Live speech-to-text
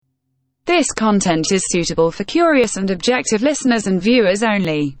This content is suitable for curious and objective listeners and viewers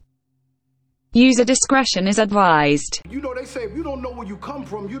only. User discretion is advised. You know, they say if you don't know where you come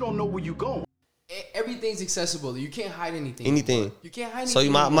from, you don't know where you going. Everything's accessible. You can't hide anything. Anything. You can't hide anything. So you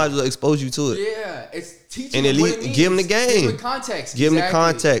might as well expose you to it. Yeah, it's teaching and at them least what it means. give them the game. Give them context. Give them the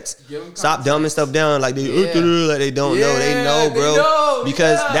context. Stop dumbing stuff down like they like they don't know. They know, bro. Know.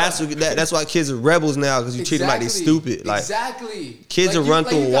 Because that's why kids are rebels now, because you treat them like they stupid. Like kids will run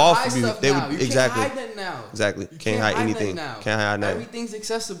through a wall for you. They would exactly. Can't hide that now. Exactly. Can't hide anything. Can't hide nothing. Everything's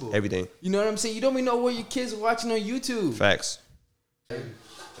accessible. Everything. You know what I'm saying? You don't even know what your kids are watching on YouTube. Facts.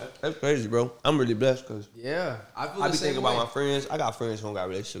 That's crazy, bro. I'm really blessed because I be thinking about my friends. I got friends who don't got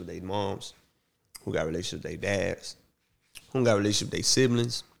relationships with their moms, who got relationships with their dads, who got relationships with their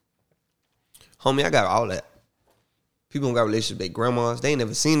siblings. Homie, I got all that. People who got relationships with their grandmas. They ain't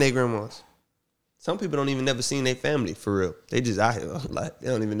never seen their grandmas. Some people don't even never seen their family, for real. They just out here. Like, they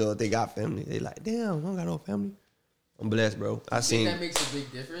don't even know if they got family. They like, damn, I don't got no family. I'm blessed, bro. I seen that makes a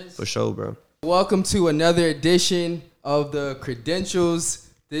big difference? For sure, bro. Welcome to another edition of The Credentials.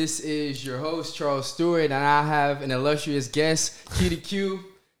 This is your host, Charles Stewart, and I have an illustrious guest, QDQ.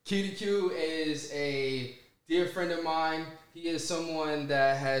 QDQ is a dear friend of mine. He is someone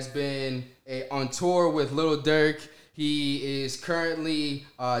that has been on tour with Lil Durk. He is currently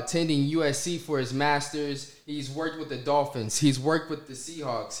attending USC for his master's. He's worked with the Dolphins. He's worked with the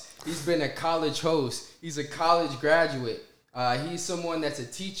Seahawks. He's been a college host. He's a college graduate. He's someone that's a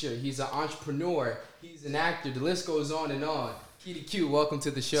teacher. He's an entrepreneur. He's an actor. The list goes on and on. QDQ, welcome to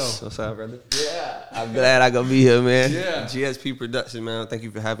the show. What's up, brother? Yeah. I'm glad I could be here, man. Yeah. GSP Production, man. Thank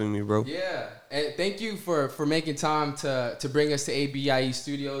you for having me, bro. Yeah. And thank you for making time to bring us to ABIE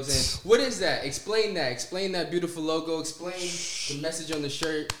Studios. And what is that? Explain that. Explain that beautiful logo. Explain the message on the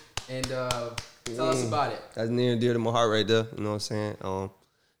shirt. And tell us about it. That's near and dear to my heart right there. You know what I'm saying?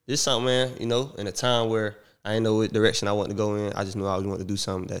 This something, man, you know, in a time where I didn't know what direction I wanted to go in. I just knew I was wanting to do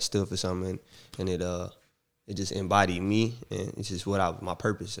something that stood for something. And it just embodied me, and it's just what my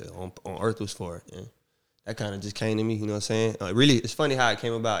purpose on earth was for. And that kind of just came to me, you know what I'm saying? Really, it's funny how it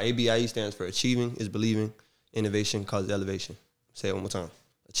came about. ABIE stands for Achieving is Believing, Innovation Causes Elevation. Say it one more time.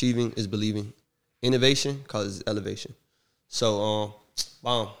 Achieving is Believing, Innovation Causes Elevation. So,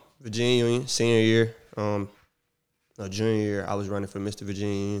 Virginia Union, senior year, junior year, I was running for Mr.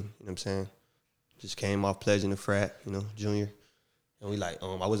 Virginia Union, you know what I'm saying? Just came off pledging the frat, you know, junior. And we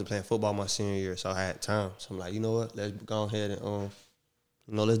I wasn't playing football my senior year, so I had time. So I'm like, you know what? Let's go ahead and,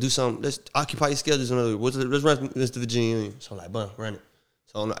 let's do something. Let's occupy your schedules. Let's run Mr. Virginia Union. So I'm like, run it.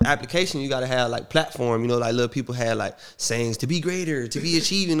 So on the application, you got to have, platform, little people had, sayings, to be greater, to be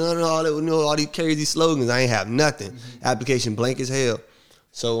achieving, all that, all these crazy slogans. I ain't have nothing. Mm-hmm. Application blank as hell.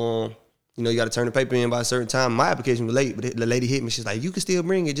 So, you got to turn the paper in by a certain time. My application was late, but the lady hit me. She's like, you can still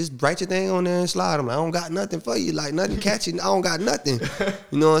bring it. Just write your thing on there and slide. I'm like, I don't got nothing for you. Nothing catchy. I don't got nothing.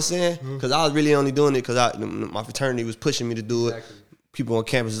 You know what I'm saying? Because I was really only doing it because my fraternity was pushing me to do it. Exactly. People on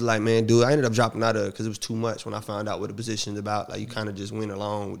campus was like, man, do it. I ended up dropping out of it because it was too much when I found out what the position's about. You kind of just went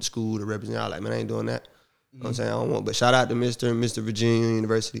along with the school to represent. I was like, man, I ain't doing that. You know what I'm saying? I don't want. But shout out to Mr. and Mr. Virginia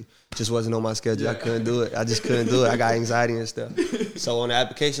University. Just wasn't on my schedule. I couldn't do it. I just couldn't do it. I got anxiety and stuff. So on the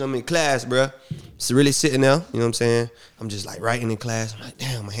application, I'm in class, bro. It's really sitting there. You know what I'm saying? I'm just writing in class. I'm like,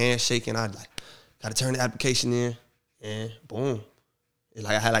 damn, my hand's shaking. I got to turn the application in, and boom. It's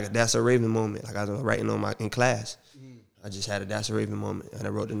I had a That's a Raven moment. I was writing in class. I just had a That's a Raven moment, and I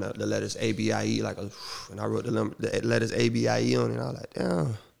wrote the letters ABIE and I wrote the letters ABIE on it. And I was like,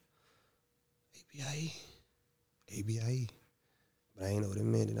 damn, ABIE. But I ain't know what it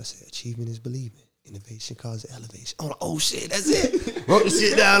meant. And I said, achievement is believing. Innovation causes elevation. I'm like, oh shit, that's it. Wrote the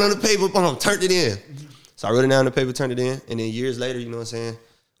shit down on the paper, turned it in. So I wrote it down on the paper, turned it in. And then years later, you know what I'm saying?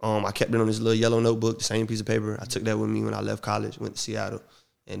 I kept it on this little yellow notebook, the same piece of paper. I took that with me when I left college, went to Seattle.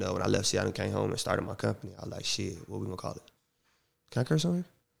 And when I left Seattle and came home and started my company, I was like, shit, what we gonna call it? Can I curse on here?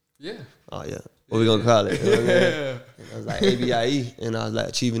 Yeah. Oh, yeah. What we gonna call it? You know what I mean? And I was like, ABIE. And I was like,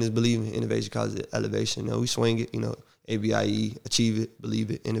 achieving is believing. Innovation causes elevation. We swing it, ABIE, achieve it,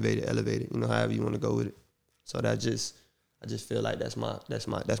 believe it, innovate it, elevate it. However you want to go with it. So I just feel like that's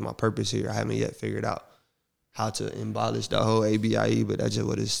my purpose here. I haven't yet figured out how to embellish the whole ABIE, but that's just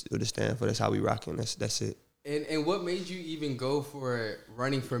what it stands for. That's how we rocking. That's it. And what made you even go for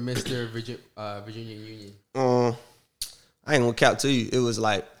running for Mr. Virginia Union? I ain't gonna cap to you. It was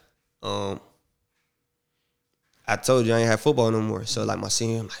I told you I ain't have football no more. So my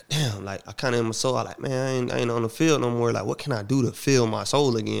senior, I'm like, damn, I kind of in my soul, I man, I ain't on the field no more. What can I do to feel my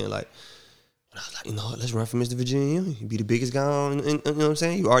soul again? I was like, let's run for Mr. Virginia Union. You be the biggest guy on, you know what I'm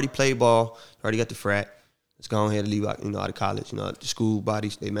saying? You already played ball. You already got the frat. let's go ahead and leave out, out of college. The school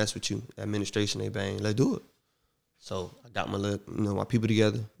bodies, they mess with you. The administration, they bang. Let's do it. So I got my people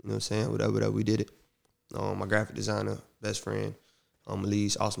together. You know what I'm saying? Whatever, we did it. My graphic designer, best friend,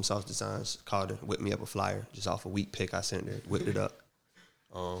 Elise, Awesome Sauce Designs, called her, whipped me up a flyer just off a week pick. I sent her, whipped it up.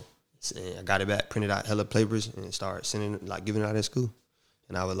 And I got it back, printed out hella papers, and started sending it, giving it out at school.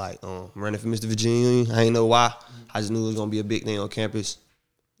 And I was like, I'm running for Mr. Virginia Union. I ain't know why. I just knew it was gonna be a big thing on campus.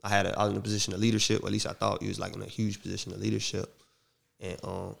 I was in a position of leadership, or at least I thought he was in a huge position of leadership. And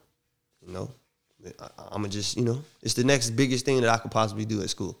I'ma just, it's the next biggest thing that I could possibly do at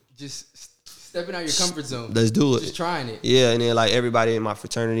school. Just stepping out your comfort zone. Let's do it. Just trying it. Yeah, and then everybody in my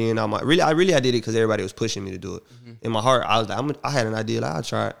fraternity and I did it because everybody was pushing me to do it. Mm-hmm. In my heart, I was like, I had an idea, I'll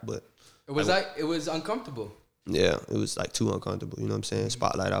try it, but it was uncomfortable. Yeah, it was too uncomfortable. You know what I'm saying?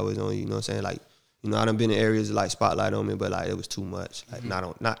 Spotlight always on you. You know what I'm saying? I done been in areas of spotlight on me, but it was too much.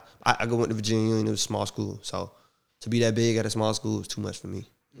 I went to Virginia Union. It was a small school, so to be that big at a small school was too much for me.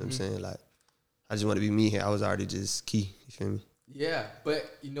 You know what I'm saying? I just want to be me here. I was already just key. You feel me? Yeah,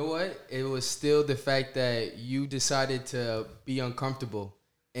 but you know what? It was still the fact that you decided to be uncomfortable.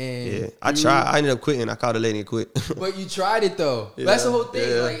 And yeah, I tried. I ended up quitting. I called a lady and quit. But you tried it though. Yeah, that's the whole thing.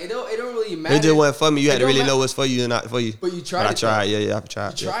 Yeah. It don't really matter. It just wasn't for me. You had to really know what's for you and not for you. But you tried. I tried. Yeah, I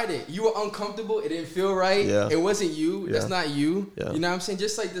tried. You tried it. You were uncomfortable. It didn't feel right. Yeah. It wasn't you. Yeah. That's not you. Yeah. You know what I'm saying?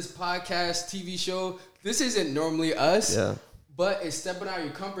 Just like this podcast, TV show. This isn't normally us. Yeah. But it's stepping out of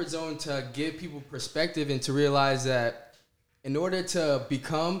your comfort zone to give people perspective and to realize that in order to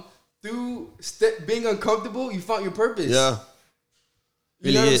become, through being uncomfortable, you found your purpose. Yeah.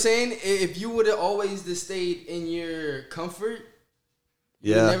 You know what I'm saying? If you would have always just stayed in your comfort,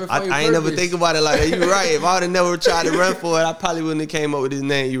 yeah, I ain't never think about it like that. You're right. If I would have never tried to run for it, I probably wouldn't have came up with his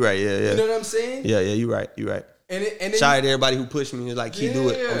name. You're right. Yeah. You know what I'm saying? Yeah, you're right. And sorry to everybody who pushed me. Keep do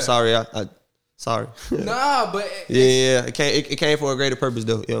it. I'm sorry. Sorry. Nah, but it came for a greater purpose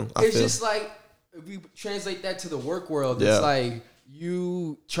though. It's just if we translate that to the work world, it's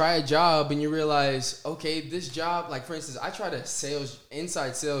you try a job and you realize, okay, this job, for instance, I tried a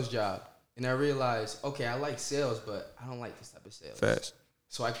inside sales job, and I realized, okay, I like sales, but I don't like this type of sales. Facts.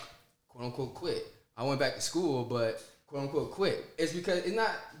 So I quote unquote quit. I went back to school, but quote unquote quit. It's because it's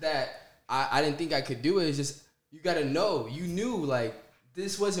not that I didn't think I could do it. It's just you got to know. You knew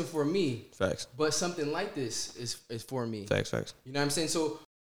this wasn't for me. Facts. But something like this is for me. Facts. You know what I'm saying? So,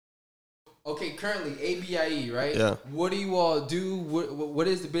 okay, currently ABIE, right? Yeah. What do you all do? What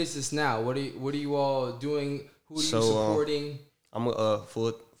is the business now? What are you all doing? Who are you supporting? I'm a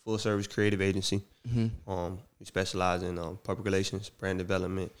full service creative agency. Mm-hmm. We specialize in public relations, brand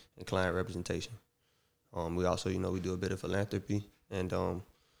development, and client representation. We also, we do a bit of philanthropy, and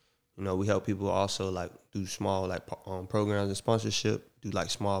we help people also do small programs and sponsorship, do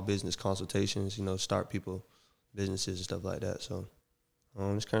small business consultations, start people businesses and stuff like that. So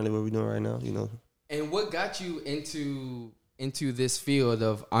it's currently what we're doing right now, And what got you into this field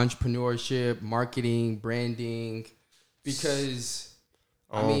of entrepreneurship, marketing, branding? Because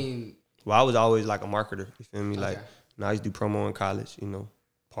well, I was always a marketer. You feel me? Okay. I used to do promo in college,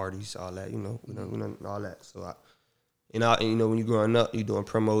 parties, all that, we done all that. So when you're growing up, you're doing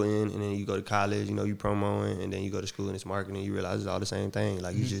promoting, and then you go to college, you promoting, and then you go to school and it's marketing. You realize it's all the same thing.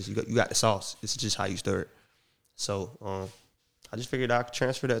 You got the sauce. It's just how you stir it. So I just figured I could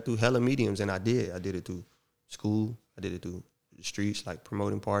transfer that through hella mediums, and I did. I did it through school. I did it through the streets,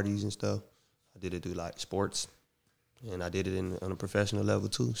 promoting parties and stuff. I did it through sports, and I did it on a professional level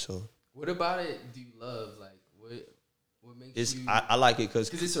too. So what about it do you love? What makes you? I like it because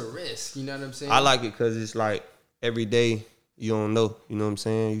it's a risk. You know what I'm saying? I like it because it's every day you don't know. You know what I'm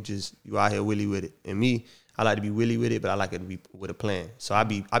saying? You out here willy with it. And me, I like to be willy with it, but I like it to be with a plan. So I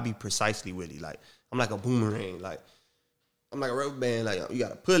be precisely willy. I'm like a boomerang. I'm like a rubber band. You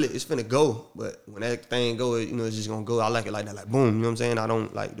gotta pull it. It's finna go. But when that thing go, it's just gonna go. I like it like that. Boom. You know what I'm saying? I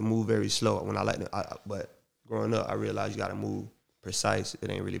don't like to move very slow. When I like to, but growing up, I realized you gotta move precise. It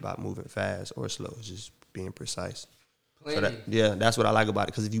ain't really about moving fast or slow. It's just being precise. Planning. So that's what I like about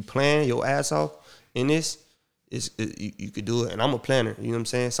it. Because if you plan your ass off in this, you could do it. And I'm a planner. You know what I'm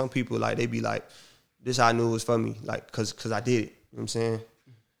saying? Some people they be this I knew it was for me, cause I did it. You know what I'm saying?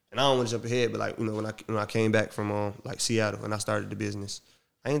 And I don't want to jump ahead, but when I came back from Seattle and I started the business,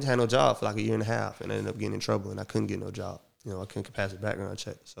 I didn't have no job for a year and a half, and I ended up getting in trouble, and I couldn't get no job. I couldn't pass a background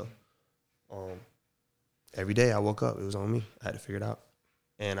check. So every day I woke up, it was on me. I had to figure it out,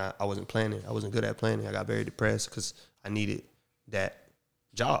 and I wasn't planning. I wasn't good at planning. I got very depressed because I needed that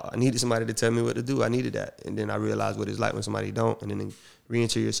job. I needed somebody to tell me what to do. I needed that, and then I realized what it's like when somebody don't, and then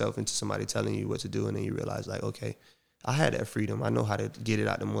re-enter yourself into somebody telling you what to do, and then you realize okay, I had that freedom. I know how to get it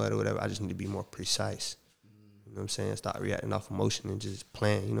out the mud or whatever. I just need to be more precise. You know what I'm saying? Stop reacting off emotion and just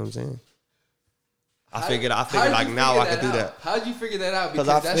playing. You know what I'm saying? I How'd figured you like now I figure can do that. How'd you figure that out? Cause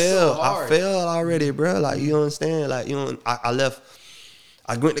Because that's so I hard. failed already, bro. Like you understand? Like I left.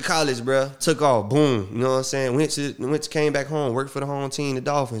 I went to college, bro. Took off, boom. You know what I'm saying? Came back home, worked for the home team, the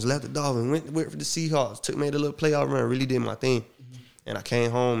Dolphins. Left the Dolphins, went for the Seahawks. Made a little playoff run. Really did my thing. And I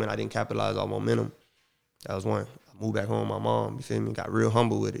came home and I didn't capitalize on momentum. That was one. I moved back home with my mom. You feel me? Got real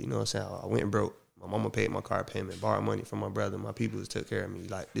humble with it. You know what I'm saying? I went and broke. My mama paid my car payment, borrowed money from my brother. My people took care of me.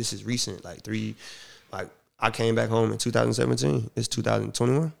 Like this is recent. I came back home in 2017. It's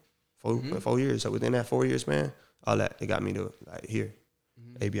 2021. 4 years. So within that 4 years span, all that, it got me to like here.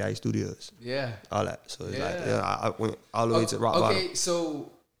 ABI Studios. Yeah. All that. So it's I went all the way to rock bottom. Okay,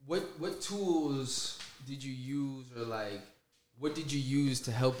 so what tools did you use, or like what did you use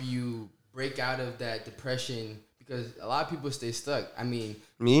to help you break out of that depression? Because a lot of people stay stuck. I mean,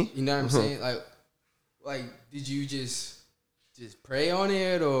 Me? You know what I'm saying? Like did you just pray on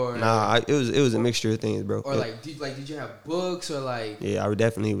it, or Nah, it was a mixture of things, bro. or like did you have books, or like yeah, I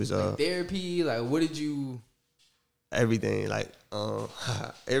definitely was like therapy? Like what did you? everything, like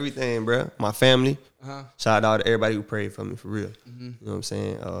everything, bro. My family. Shout out to everybody who prayed for me, for real. You know what I'm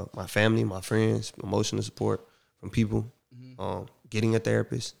saying? My family, my friends, emotional support from people. Getting a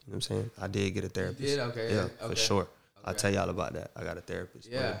therapist. You know what I'm saying? I did get a therapist. You did? Okay. Yeah, Okay. for sure. Okay. I'll tell y'all about that. I got a therapist.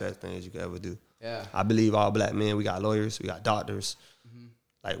 One Yeah. of the best things you could ever do. Yeah. I believe all black men, we got lawyers, we got doctors.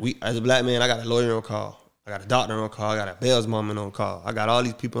 Like as a black man, I got a lawyer on call. I got a doctor on call. I got a bail's mama on call. I got all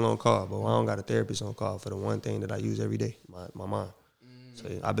these people on call, but I don't got a therapist on call for the one thing that I use every day, my mind. So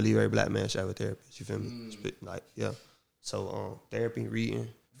I believe every black man should have a therapist. You feel me? Like, yeah. So therapy, reading,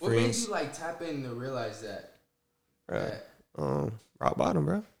 What made friends. you like tap in to realize that? Right. that- Rock bottom,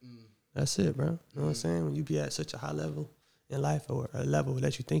 bro. That's it, bro. You know what I'm saying? When you be at such a high level in life, or a level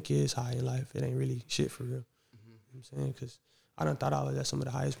that you think is high in life, it ain't really shit for real. You know what I'm saying? Because I done thought I was at some of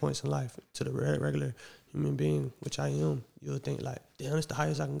the highest points in life. To the regular human being, which I am, you'll think like, damn, it's the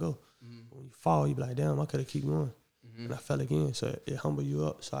highest I can go. When you fall, you be like, damn, I could have keep going. And I fell again, so it humble you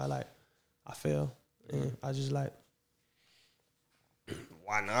up. So I fell, and I just like,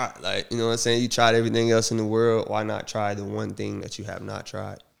 why not? Like, you know what I'm saying? You tried everything else in the world. Why not try the one thing that you have not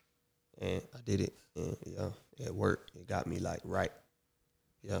tried? And I did it, and yeah, it worked. It got me like right.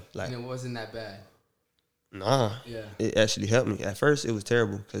 Yeah, like and it wasn't that bad. nah. Yeah. It actually helped me. At first, it was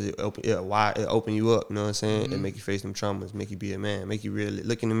terrible because it opened you up. You know what I'm saying? It make you face them traumas, make you be a man, make you really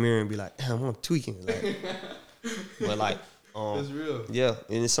look in the mirror and be like, damn, I'm tweaking. Like, but like, That's real. yeah,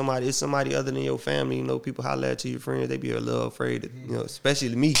 and it's somebody other than your family. You know, people holler at your friends. They be a little afraid. You know,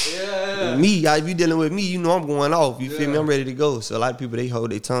 especially me. Yeah. Me, if you dealing with me, you know I'm going off. You feel me? I'm ready to go. So a lot of people, they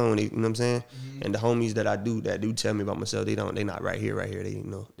hold their tongue. When they, you know what I'm saying? And the homies that do tell me about myself, they not right here. They, you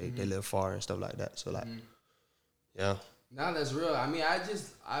know, they live far and stuff like that. So like, yeah. No, that's real. I mean,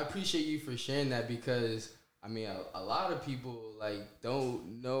 I appreciate you for sharing that, because I mean, a lot of people like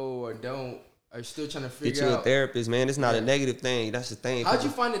don't know or are still trying to figure Get you out. a therapist, man. It's not a negative thing. That's the thing. How'd you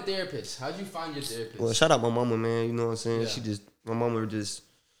find a therapist? How'd you find your therapist? Well, shout out my mama, man. You know what I'm saying? Yeah. My mama just,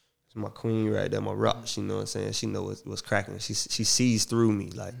 it's my queen right there, my rock. You know what I'm saying? She know what's cracking. She sees through me.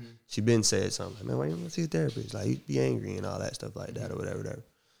 Like, she been said something. Like, man, why you don't see a therapist? Like, you be angry and all that stuff like that or whatever.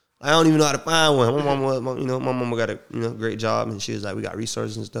 I don't even know how to find one. My mama got a great job, and she was like, we got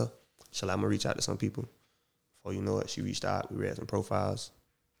resources and stuff. So like, I'm gonna reach out to some people. Before you know it, she reached out. We read some profiles.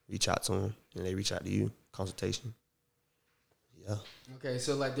 Reach out to them, and they reach out to you. Consultation. Yeah. Okay,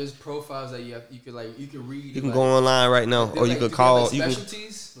 so like, there's profiles that you could read. You can go online right now, or you could call.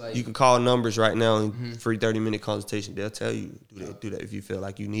 Specialties. You can call numbers right now and free 30-minute consultation. They'll tell you do that if you feel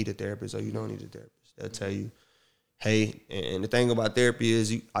like you need a therapist or you don't need a therapist. They'll tell you, hey, and the thing about therapy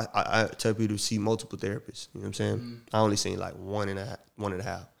is I tell people to see multiple therapists. You know what I'm saying? I only seen like one and a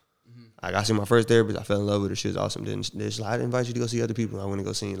half. Like, I seen my first therapist, I fell in love with her. She was awesome. Then she's like, I invite you to go see other people. I went to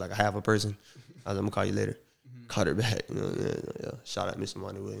go see like a half a person. I was like, I'm gonna call you later. Called her back. You know, yeah. Shout out Miss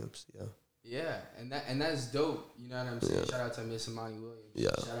Amani Williams. Yeah. Yeah, and that's dope. You know what I'm saying? Yeah. Shout out to Miss Amani Williams. Yeah.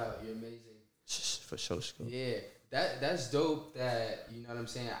 Shout out, you're amazing. For sure. Yeah, that's dope. That, you know what I'm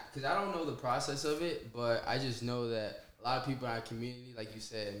saying? Because I don't know the process of it, but I just know that a lot of people in our community, like you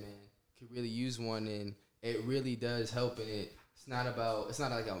said, man, could really use one, and it really does help. And it's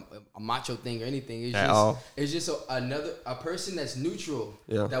not like a macho thing or anything. It's At just all. it's just a person that's neutral.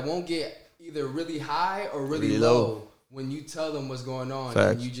 Yeah. That won't get either really high or really Really low low. when you tell them what's going on.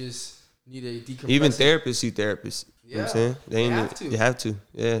 Facts. And you just need to decompress. Even it. therapists see therapists. You know what I'm saying? They have to. You have to.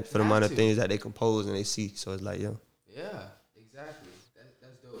 Yeah, for the amount of to. things that they compose and they see. So it's like, yeah. Yeah, exactly.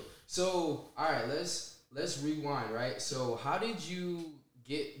 That's dope. So, all right, let's rewind, right? So, how did you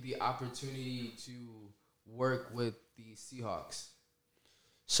get the opportunity to work with the Seahawks?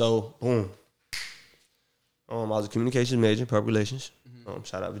 So, boom. I was a communications major, public relations.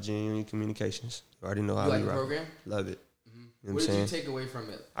 Shout out Virginia Union Communications. You already know how You we like the rock. program? Love it. You know What what I'm did you saying? take away from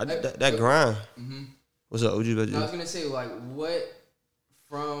it? That grind. Mm-hmm. What's up? What you about to No, I do? was gonna say, like, what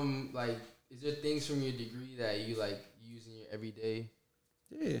from like, is there things from your degree that you like use in your everyday?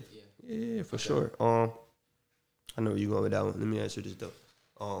 Yeah, for sure. I know where you going with that one. Let me answer this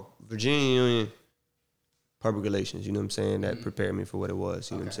though. Virginia Union Public Relations, you know what I'm saying? That prepared me for what it was.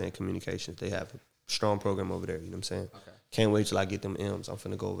 You know what I'm saying? Communications. They have a strong program over there. You know what I'm saying? Okay. Can't wait till I get them M's. I'm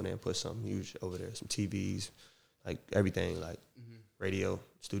finna go over there and put something huge over there. Some TVs, like everything, like radio,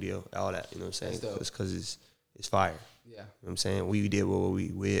 studio, all that. You know what I'm saying? That's dope. Because it's fire. Yeah. You know what I'm saying? We did what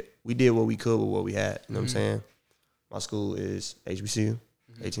we did what we could with what we had. You know what I'm saying? My school is HBCU,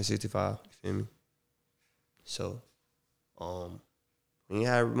 1865. You feel me? So, we didn't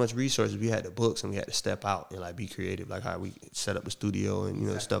have much resources. We had the books and we had to step out and like be creative, like how we set up a studio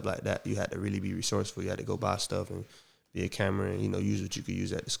and stuff like that. You had to really be resourceful. You had to go buy stuff and be a camera and use what you could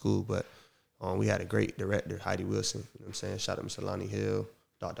use at the school. But we had a great director, Heidi Wilson. You know what I'm saying? Shout out to Mr. Lonnie Hill,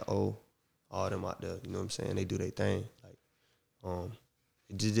 Dr. O, all them out there. You know what I'm saying? They do their thing. Like,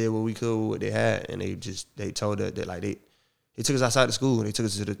 they just did what we could with what they had, and they told us that like they took us outside the school. They took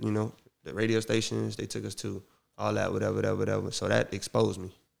us to the radio stations. They took us to all that, whatever. So that exposed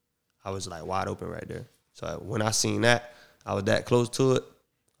me. I was like wide open right there. So when I seen that, I was that close to it.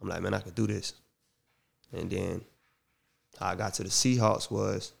 I'm like, man, I could do this. And then how I got to the Seahawks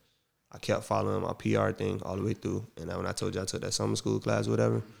was I kept following my PR thing all the way through. And then when I told you I took that summer school class or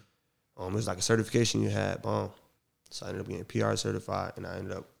whatever, it was like a certification you had, boom. So I ended up getting PR certified, and I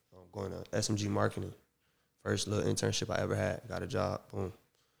ended up going to SMG Marketing. First little internship I ever had. Got a job, boom.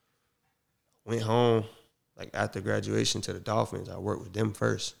 Went home, like after graduation to the Dolphins. I worked with them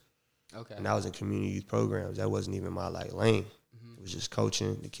first. Okay. And I was in community youth programs. That wasn't even my like lane. It was just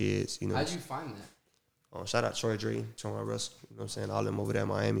coaching the kids, How'd you find that? Shout out Troy Drayton, Troy Russell, you know what I'm saying? All them over there in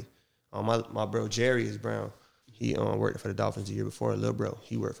Miami. My bro Jerry is Brown. He worked for the Dolphins the year before. Lil bro,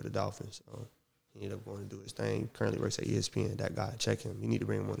 he worked for the Dolphins. He ended up going to do his thing. Currently works at ESPN. That guy, check him. You need to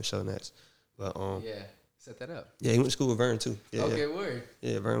bring him on the show next. But set that up. Yeah, he went to school with Vern too. Yeah, Okay, word.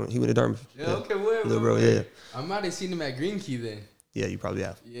 Yeah, Vern. He went to Dartmouth. Yeah, okay, word. Lil bro, word. yeah. I might have seen him at Green Key then. Yeah, you probably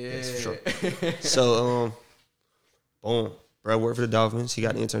have. Yeah. Yes, for sure. So, boom. Bro worked for the Dolphins. He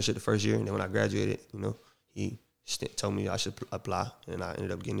got the internship the first year, and then when I graduated, he told me I should apply, and I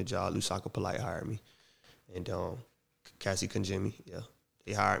ended up getting a job. Lusaka Polite hired me, and Cassie Conjemi,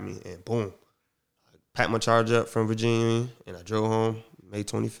 they hired me, and boom, I packed my charge up from Virginia, and I drove home May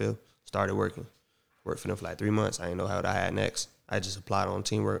 25th. Started working. Worked for them for like 3 months. I didn't know what I had next. I just applied on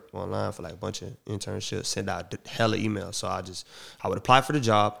Teamwork online for like a bunch of internships, sent out hella emails. So I would apply for the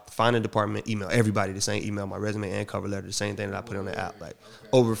job, find a department, email everybody the same email, my resume and cover letter, the same thing that I put on the app, like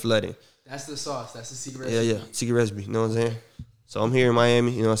over flooding. That's the sauce. That's the secret recipe. Yeah, secret recipe. You know what I'm saying? So I'm here in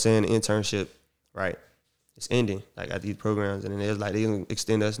Miami. You know what I'm saying? The internship, right? It's ending. Like at these programs, and then there's like they gonna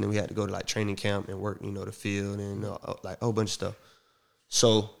extend us, and then we had to go to like training camp and work, the field and like a whole bunch of stuff.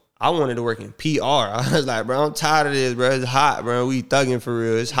 So I wanted to work in PR. I was like, bro, I'm tired of this, bro. It's hot, bro. We thugging for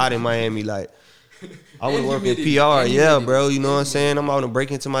real. It's hot in Miami. Like, I want to work in PR. Yeah, bro. You know what I'm saying? I'm out to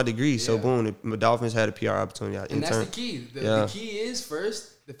break into my degree. So, boom, the Dolphins had a PR opportunity. And that's the key. The key is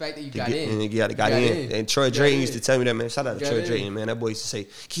first the fact that you got in. And you got in. And Troy Drayton used to tell me that, man. Shout out to Troy Drayton, man. That boy used to say,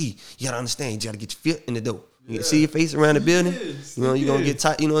 Key, you got to understand. You got to get your foot in the door. You can see your face around the building. You're going to get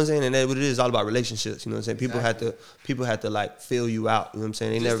tight. You know what I'm saying? And that's what it is. All about relationships. You know what I'm saying? People had to like fill you out. You know what I'm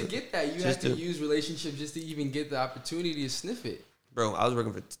saying? To get that, you have to use relationships just to even get the opportunity to sniff it. Bro, I was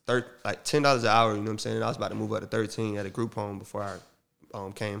working for $10 an hour. You know what I'm saying? And I was about to move up to 13 at a group home before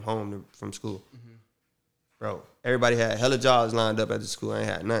I came home from school. Bro, everybody had hella jobs lined up at the school. I ain't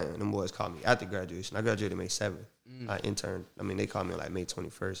had nothing. Them boys called me after graduation. I graduated May 7th. I interned. I mean, they called me like May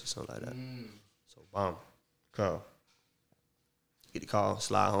 21st or something like that. So, bomb. Call. Get the call,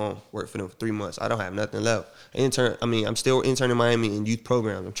 slide home, work for them for 3 months. I don't have nothing left. I'm still interning in Miami in youth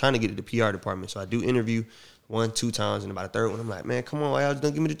programs. I'm trying to get to the PR department. So I do interview 1-2 times, and about a third one, I'm like, man, come on, why y'all just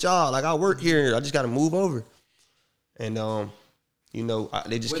don't give me the job? Like, I work here. I just got to move over. And,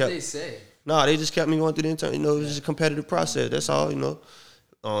 they just What'd they say? No, they just kept me going through the intern. It was just a competitive process. That's all,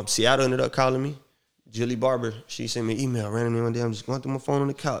 Seattle ended up calling me. Julie Barber, she sent me an email randomly one day. I'm just going through my phone on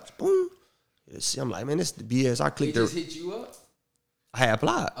the couch. Boom. I'm like, man, this is the BS. I clicked They just hit you up? I had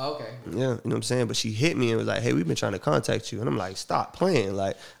applied. Oh, okay. Yeah, you know what I'm saying? But she hit me and was like, hey, we've been trying to contact you. And I'm like, stop playing.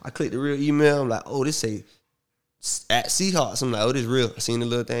 Like, I clicked the real email. I'm like, oh, this say at Seahawks. I'm like, oh, this real. I seen the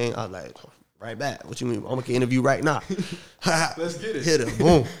little thing. I was like, Right back. What you mean? I'm gonna interview right now. Let's get it. Hit her.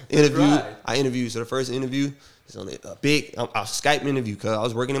 Boom. Interview. ride. I interviewed. So the first interview is on a big Skype interview because I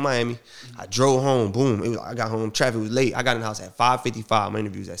was working in Miami. I drove home. Boom. I got home. Traffic was late. I got in the house at 5:55. My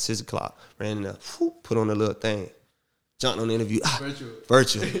interview was at 6 o'clock. Ran in there. Put on the little thing. Jumped on the interview.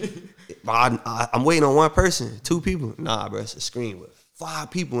 Virtual. But I'm waiting on one person. 2 people. Nah, bro. It's a screen with 5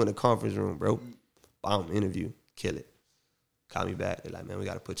 people in the conference room, bro. Bomb interview. Kill it. Call me back. They're like, man, we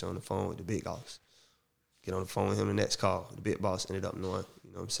got to put you on the phone with the big boss. Get on the phone with him the next call. The big boss ended up knowing,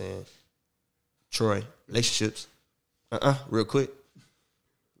 you know what I'm saying? Troy, relationships. Real quick.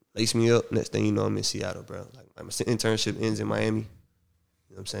 Lace me up. Next thing you know, I'm in Seattle, bro. Like my internship ends in Miami. You know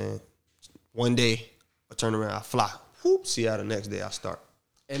what I'm saying? One day, I turn around, I fly. Seattle. Next day, I start.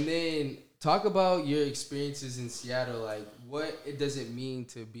 And then talk about your experiences in Seattle. Like, what it does it mean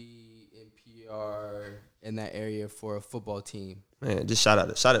to be in PR in that area for a football team? Man, just shout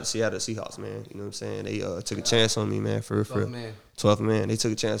out to Seattle Seahawks, man. You know what I'm saying? They took a chance on me, man. For 12th man. They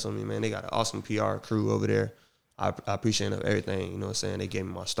took a chance on me, man. They got an awesome PR crew over there. I appreciate everything. You know what I'm saying? They gave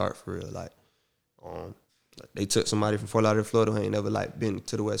me my start for real. Like, they took somebody from Fort Lauderdale, Florida, who ain't never like been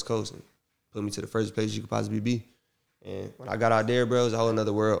to the West Coast and put me to the first place you could possibly be. And when I got out there, bro, it was a whole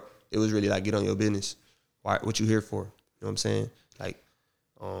another world. It was really like, get on your business. What you here for? You know what I'm saying? Like,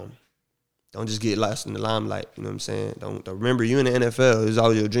 don't just get lost in the limelight. You know what I'm saying? Don't remember, you in the NFL. It was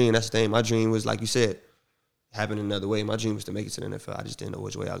always your dream. That's the thing. My dream was, like you said, happened another way. My dream was to make it to the NFL. I just didn't know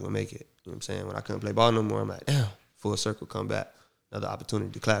which way I was going to make it. You know what I'm saying? When I couldn't play ball no more, I'm like, damn, full circle, come back. Another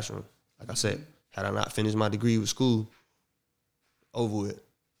opportunity, the classroom. Like I said, had I not finished my degree with school, over with.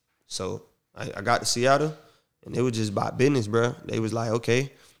 So I got to Seattle, and it was just about business, bro. They was like,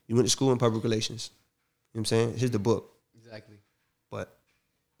 okay, you went to school in public relations. You know what I'm saying? Here's the book. Exactly. But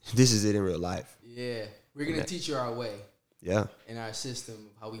this is it in real life. Yeah. We're going to teach you our way. Yeah. In our system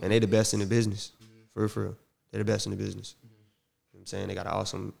of how we And they the best in the business. For real. They're the best in the business. You know what I'm saying? They got an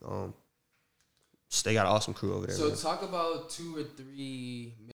awesome crew over there. So man. talk about 2 or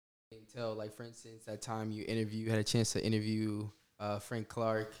 3 tell, like, for instance, that time you had a chance to interview Frank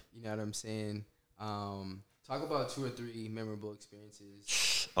Clark, you know what I'm saying? Talk about 2 or 3 memorable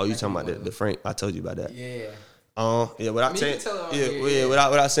experiences. Oh, you talking about the Frank? I told you about that. Yeah. Without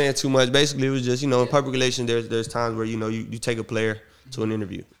saying too much. Basically, it was just, in public relations, there's times where, you take a player to an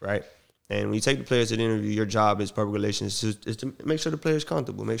interview, right? And when you take the players to the interview, your job as public relations is to make sure the player's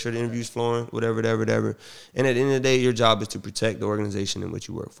comfortable, make sure the interview's flowing, whatever. And at the end of the day, your job is to protect the organization in which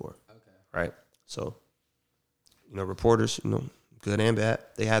you work for. Okay. Right? So, reporters, good and bad,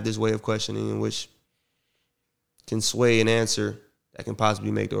 they have this way of questioning in which can sway an answer that can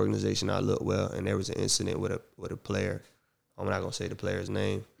possibly make the organization not look well. And there was an incident with a player. I'm not gonna say the player's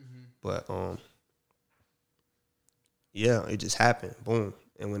name, but it just happened. Boom.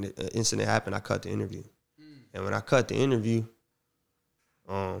 And when the incident happened, I cut the interview. And when I cut the interview,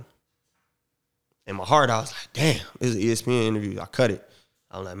 in my heart, I was like, damn, this is an ESPN interview. I cut it.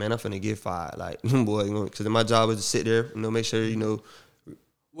 I was like, man, I'm finna get fired. Like, boy, because my job was to sit there, make sure,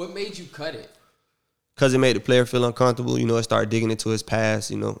 What made you cut it? Because it made the player feel uncomfortable. It started digging into his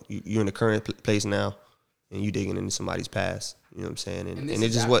past. You're in the current place now, and you digging into somebody's past. You know what I'm saying? And this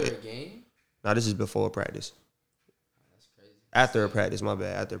is after a game? No, this is before practice. That's crazy. After a practice, my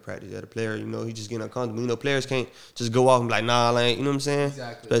bad. After a practice. The player, he just getting uncomfortable. Players can't just go off and be like, nah, I ain't. You know what I'm saying?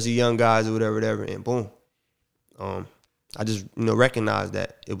 Exactly. Especially young guys or whatever. And boom. I just, recognized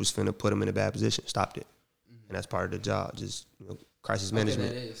that it was finna put him in a bad position. Stopped it. And that's part of the job. Just, crisis management.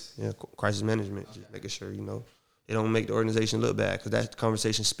 That is. Yeah, crisis management. Okay. Just making sure, they don't make the organization look bad, because that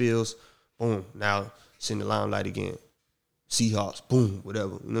conversation spills. Boom. Now it's in the limelight again. Seahawks. Boom.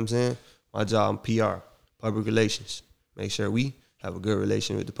 Whatever. You know what I'm saying? My job, PR, public relations. Make sure we have a good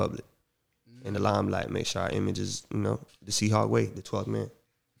relation with the public. In the limelight, make sure our image is, the Seahawk way, the 12th man.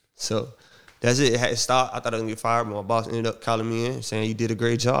 So that's it. It had to stop. I thought I was going to get fired, but my boss ended up calling me in, saying, you did a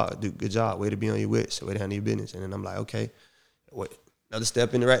great job. Good job. Way to be on your wits. Way to handle your business. And then I'm like, okay. Wait, another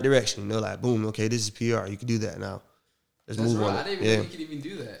step in the right direction. Like, boom, okay, this is PR. You can do that now. Let's move on. I didn't even know you could even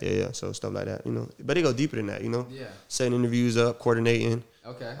do that. Yeah, so stuff like that, But they go deeper than that, Yeah. Setting interviews up, coordinating.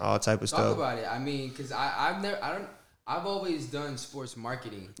 Okay. All type of stuff. Talk about it. I mean, because I've always done sports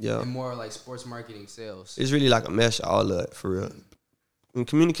marketing. Yeah. And more like sports marketing sales. It's really like a mesh of all of it, for real. In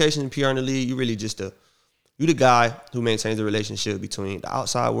communication and PR in the league, you really just you the guy who maintains the relationship between the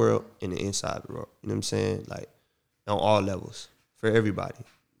outside world and the inside world. You know what I'm saying? Like, on all levels, for everybody.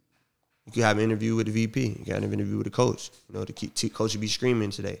 You can have an interview with the VP. You can have an interview with the coach. The coach should be screaming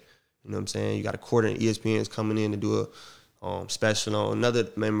today. You know what I'm saying? You got a coordinator. ESPN's coming in to do a special on another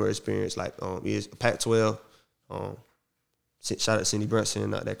member experience, like Pac-12. shout out Cindy Brunson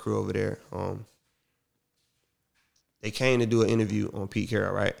and that crew over there. They came to do an interview on Pete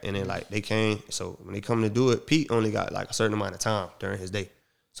Carroll, right? And then like they came, so when they come to do it, Pete only got like a certain amount of time during his day.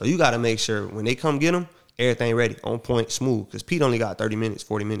 So you got to make sure when they come get him, everything ready, on point, smooth. Because Pete only got 30 minutes,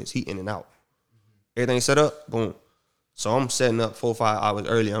 40 minutes. He in and out. Everything set up, boom. So I'm setting up 4 or 5 hours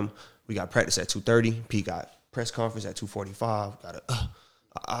early. We got practice at 2:30. Pete got press conference at 2:45. Got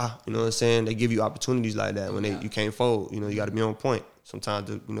you know what I'm saying? They give you opportunities like that when you can't fold. You know, you got to be on point. Sometimes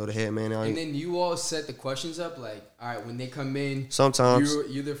the head man. And then you all set the questions up like, all right, when they come in. Sometimes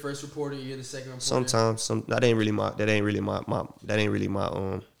you're the first reporter, you're the second reporter. Sometimes that ain't really my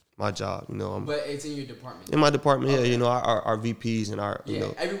job. You know, but it's in your department. In my department, okay. Yeah. You know, our VPs and our you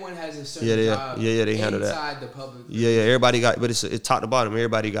know. Everyone has a certain job. They handle that inside the public. Yeah. Everybody got, but it's top to bottom.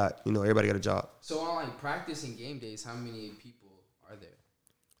 Everybody got a job. So on like practice and game days, how many people are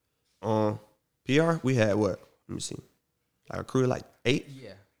there? PR, we had what? Let me see. Like a crew of like 8? Yeah.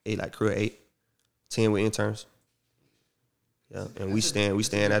 8, like crew of 8. 10 with interns. Yeah. And we stand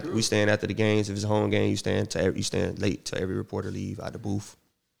after the games. If it's a home game, you stand late till every reporter leave out the booth.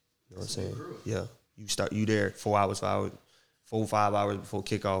 You know what I'm saying? Yeah. You there 4 or 5 hours before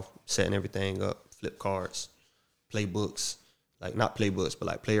kickoff, setting everything up, flip cards, playbooks. Like not playbooks, but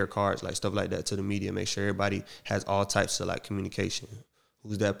like player cards, like stuff like that to the media. Make sure everybody has all types of like communication.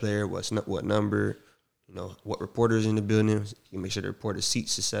 Who's that player? What number? You know, what reporters in the building. You make sure the reporter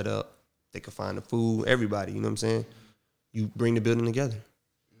seats are set up. They can find the food. Everybody, you know what I'm saying? You bring the building together.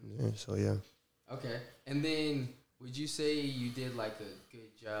 Yeah, so, yeah. Okay. And then would you say you did, like, a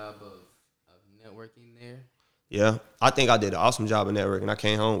good job of networking there? Yeah. I think I did an awesome job of networking. I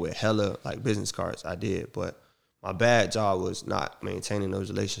came home with hella, like, business cards. I did. But my bad job was not maintaining those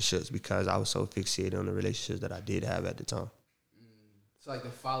relationships because I was so fixated on the relationships that I did have at the time. So like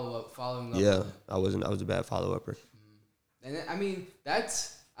the following up. Yeah, I was a bad follow-upper. And I mean,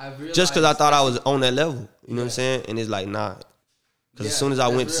 I've realized. Just because I thought I was on that level, you know what I'm saying? And it's like, nah. Because as soon as I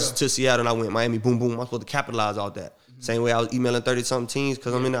went to Seattle and I went Miami, boom, boom, I'm supposed to capitalize off that. Mm-hmm. Same way I was emailing 30-something teams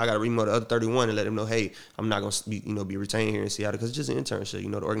because I'm in there, I got to email the other 31 and let them know, hey, I'm not going to be retained here in Seattle because it's just an internship. You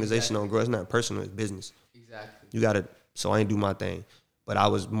know, the organization don't grow. It's not personal. It's business. Exactly. You got to, so I ain't do my thing. But I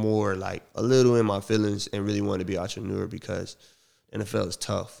was more like a little in my feelings and really wanted to be an entrepreneur because NFL is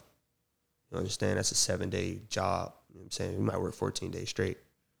tough. You understand? That's a 7-day job. You know what I'm saying? You might work 14 days straight,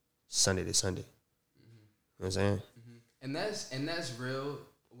 Sunday to Sunday. Mm-hmm. You know what I'm saying? Mm-hmm. And that's real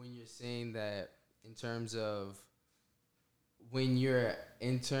when you're saying that in terms of when you're an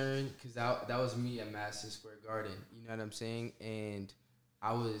intern, because that was me at Madison Square Garden. You know what I'm saying? And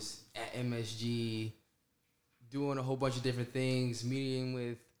I was at MSG doing a whole bunch of different things, meeting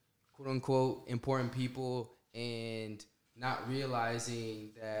with quote unquote important people, and not realizing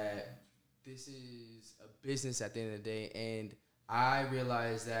that this is a business at the end of the day. And I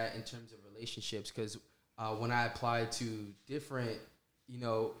realized that in terms of relationships, because when I applied to different,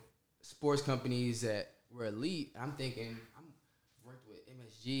 sports companies that were elite, I'm thinking, I'm worked with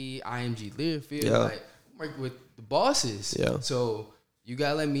MSG, IMG Learfield, like I'm working with the bosses. Yeah. So you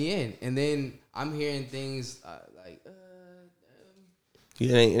gotta let me in. And then I'm hearing things it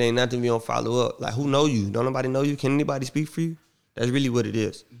ain't nothing we don't follow up. Like, who know you? Don't nobody know you? Can anybody speak for you? That's really what it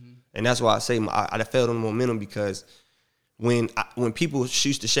is. Mm-hmm. And that's why I say I felt on the momentum because when people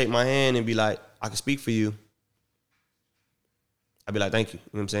used to shake my hand and be like, I can speak for you, I'd be like, thank you. You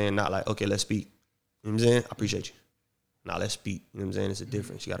know what I'm saying? Not like, okay, let's speak. You know what I'm saying? I appreciate you. Now let's speak. You know what I'm saying? It's a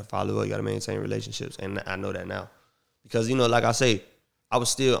difference. You got to follow up. You got to maintain relationships. And I know that now. Because, like I say, I'm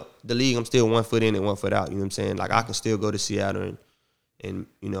still 1 foot in and 1 foot out. You know what I'm saying? Like, I can still go to Seattle and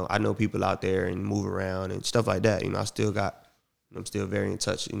I know people out there and move around and stuff like that. I'm still very in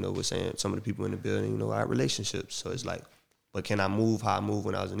touch, with saying some of the people in the building, I have relationships. So it's like, but can I move how I moved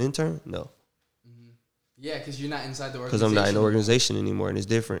when I was an intern? No. Mm-hmm. Yeah, because you're not inside the organization. Because I'm not in the organization anymore and it's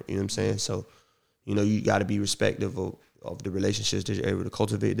different, you know what I'm saying? So, you got to be respectful of the relationships that you're able to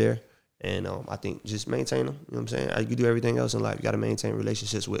cultivate there. And I think just maintain them, you know what I'm saying? You do everything else in life. You got to maintain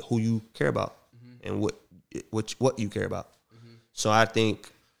relationships with who you care about and what you care about. So I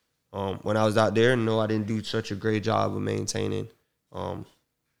think when I was out there, I didn't do such a great job of maintaining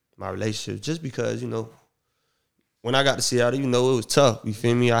my relationships just because, when I got to Seattle, it was tough. You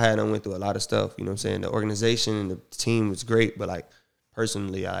feel me? I went through a lot of stuff. You know what I'm saying? The organization and the team was great, but like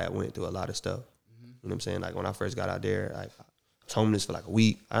personally, I went through a lot of stuff. You know what I'm saying? Like when I first got out there, I was homeless for like a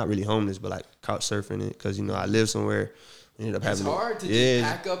week. I'm not really homeless, but like couch surfing it because, I live somewhere. Ended up having hard to just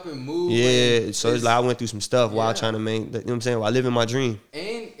pack up and move. Yeah, so it's like I went through some stuff while trying to while living my dream.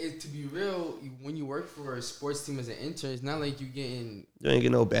 And to be real, when you work for a sports team as an intern, it's not like you getting. You ain't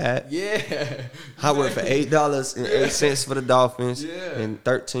get no bad. Yeah. I work for $8.08 for the Dolphins Yeah. and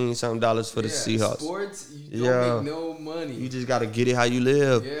 $13-something for the Seahawks. Sports, you don't make no money. You just gotta get it how you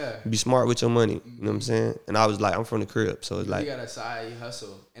live. Yeah. Be smart with your money. You know what I'm saying? And I was like, I'm from the crib, so it's You like got a side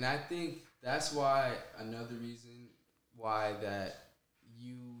hustle, and I think that's why another reason why that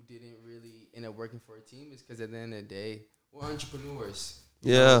you didn't really end up working for a team is because at the end of the day, we're entrepreneurs.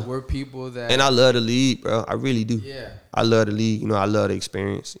 You Yeah. know, we're people that. and I love the league, bro. I really do. Yeah. I love the league. You know, I love the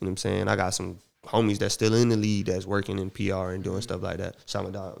experience. You know what I'm saying? I got some homies that's still in the league that's working in PR and doing stuff like that. Shout my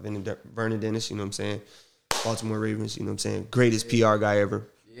dog, Vernon Dennis, you know what I'm saying? Baltimore Ravens, you know what I'm saying? Greatest PR guy ever.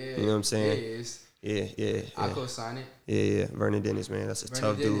 Yeah. You know what I'm saying? He is. Yeah. I co-sign it. Yeah. Vernon Dennis, man. That's a Vernon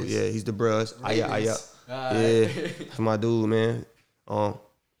tough dude. Dennis. Yeah, he's the bruh. Yeah. Ravens. Yeah. That's my dude, man.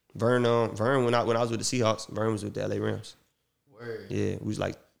 Vern when I was with the Seahawks, Vern was with the LA Rams. Word. Yeah, we was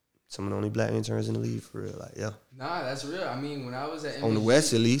like some of the only black interns in the league for real. Like, yeah. Nah, that's real. I mean, when I was at On the MSG,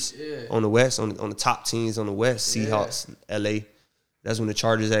 West, at least. Yeah. On the West, on the top teams on the West, Yeah. Seahawks, LA. That's when the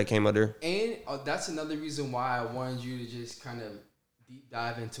Chargers that came out there. And that's another reason why I wanted you to just kind of deep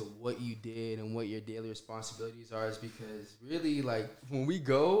dive into what you did and what your daily responsibilities are, is because really, like, when we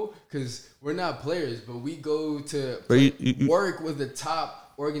go, because we're not players, but we go to But you- work with the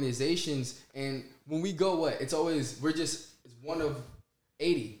top organizations, and when we go, it's one of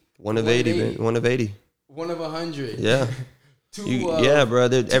 80. One of 80, man. One of 80. One of 100. Yeah. Two, Yeah, bro.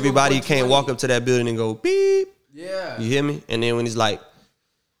 two of Everybody can't 120. walk up to that building and go, beep. Yeah. You hear me? And then when it's like,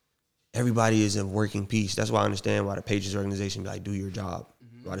 everybody is a working piece. That's why I understand why the Patriots organization be like, do your job.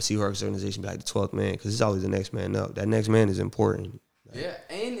 Why the Seahawks organization be like, the 12th man. Because it's always the next man up. That next man is important. Yeah,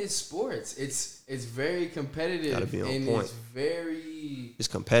 and it's sports. It's very competitive. Gotta be on and point. It's very It's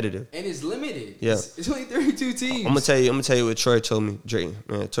competitive. and it's limited. Yeah. It's only 32 teams. I'm gonna tell you what Troy told me. Drake,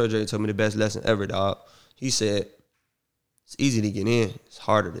 man, Troy Drake told me the best lesson ever, dog. He said, it's easy to get in, it's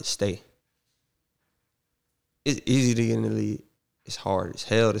harder to stay. It's easy to get in the league. It's hard as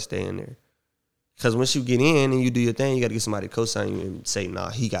hell to stay in there. Because once you get in and you do your thing, you got to get somebody to co-sign you and say, nah,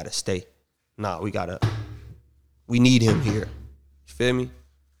 he got to stay. Nah, we need him here. You feel me?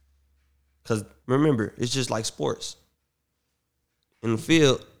 Because remember, it's just like sports. In the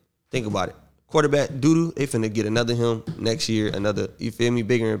field, think about it. Quarterback, doo-doo, they finna get another him next year, another, you feel me,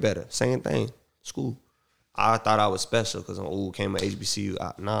 bigger and better. Same thing, school. I thought I was special because came to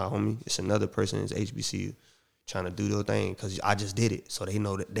HBCU. Nah, homie, it's another person in HBCU trying to do their thing because I just did it. So they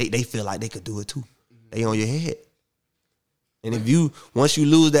know that they feel like they could do it too. They on your head. And once you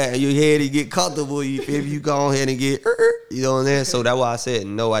lose that in your head, you get comfortable, you feel me, you go ahead and get, you know what I'm saying? So that's why I said,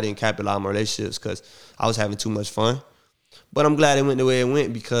 no, I didn't capitalize on my relationships because I was having too much fun. But I'm glad it went the way it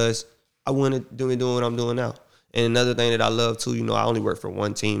went because I wanted to be doing what I'm doing now. And another thing that I love too, I only work for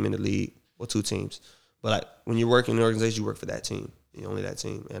one team in the league, or two teams. But like when you work in an organization, you work for that team. Only that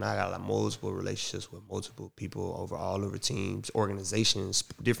team. And I got like multiple relationships with multiple people all over teams, organizations,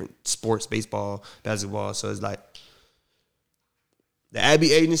 different sports, baseball, basketball. So it's like the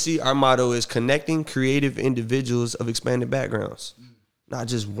Abbey Agency, our motto is connecting creative individuals of expanded backgrounds. Not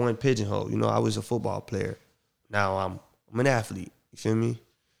just one pigeonhole. I was a football player. Now I'm an athlete. You feel me?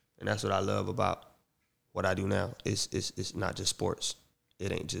 And that's what I love about what I do now. It's not just sports.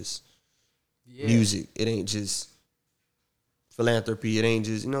 It ain't just music. It ain't just philanthropy. It ain't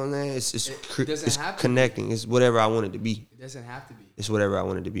just, you know what I'm saying? It's connecting. It's whatever I want it to be. It doesn't have to be. It's whatever I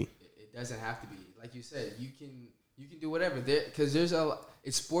want it to be. It doesn't have to be. Like you said, you can do whatever. Because there's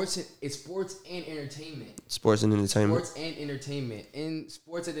it's sports and entertainment. Sports and entertainment. Sports and entertainment. And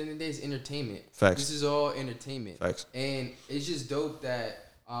sports at the end of the day is entertainment. Facts. This is all entertainment. Facts. And it's just dope that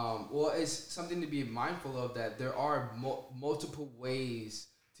it's something to be mindful of, that there are multiple ways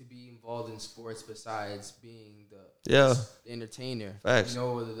to be involved in sports besides being the entertainer. Facts.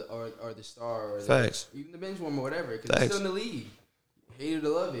 Or the star, or Facts. even the bench warmer, or whatever. Because you're still in the league. Hate it or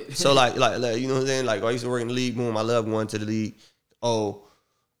love it. So like you know what I'm saying? Like I used to work in the league. Boom, I love going to the league. Oh,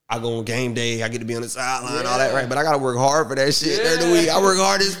 I go on game day. I get to be on the sideline, all that, right? But I gotta work hard for that shit during the week. I work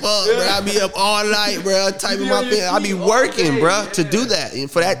hard as fuck, bro. I be up all night, bro. Typing my pen. I be working, bro, to do that. And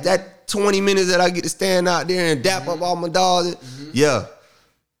for that 20 minutes that I get to stand out there and dap up all my dogs,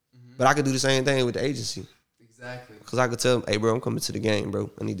 But I could do the same thing with the agency. Exactly. Because I could tell them, hey, bro, I'm coming to the game, bro.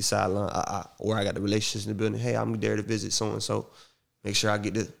 I need the sideline. Or I got the relationships in the building. Hey, I'm there to visit so-and-so. Make sure I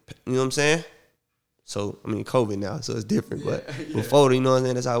get the, you know what I'm saying? So, COVID now, so it's different. But before, you know what I'm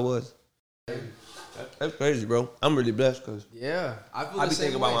saying? That's how it was. That's crazy, bro. I'm really blessed because I be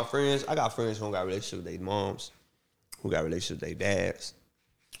thinking about my friends. I got friends who got relationships with their moms, who got relationships with their dads,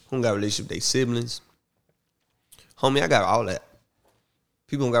 who got relationships with their siblings. Homie, I got all that.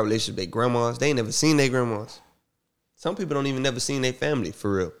 People don't got relationships with their grandmas. They ain't never seen their grandmas. Some people don't even never seen their family,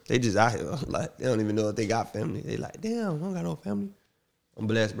 for real. They just out here, like, they don't even know if they got family. They like, damn, I don't got no family. I'm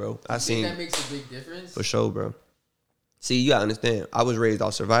blessed, bro. I seen that makes a big difference? For sure, bro. See, you gotta understand, I was raised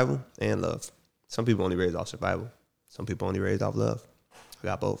off survival and love. Some people only raised off survival. Some people only raised off love. I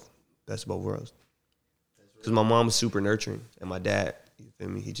got both. Best of both worlds. Because my mom was super nurturing, and my dad, you feel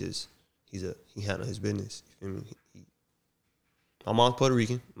me, he handled his business. You feel me? My mom's Puerto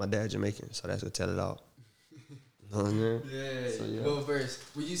Rican, my dad Jamaican, so that's gonna tell it all. You know what I mean? Yeah. So, yeah. Go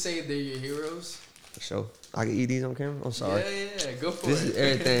first. Would you say they're your heroes? For sure. I can eat these on camera? I'm sorry. Yeah. Go for This it. is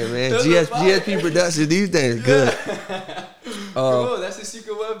everything, man. GSP Productions, these things good. Come on, that's a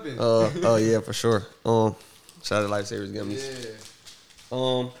secret weapon. Oh yeah, for sure. Shout out to Lifesavers Gummies.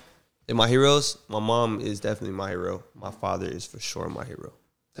 Yeah. And my heroes, my mom is definitely my hero. My father is for sure my hero.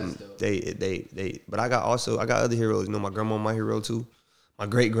 That's dope. They but I got other heroes. You know, my grandma my hero too. My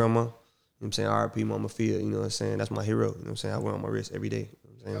great grandma. You know what I'm saying? RIP Mama Fia, you know what I'm saying? That's my hero. You know what I'm saying? I wear on my wrist every day. You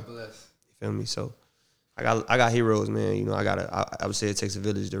know what I'm saying? God bless. You feel me? So I got heroes, man. You know, I would say it takes a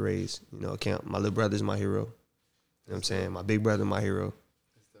village to raise. You know, my little brother's my hero. You know what I'm saying? My big brother my hero.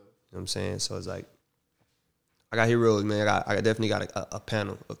 That's dope. You know what I'm saying? So it's like I got heroes, man. I definitely got a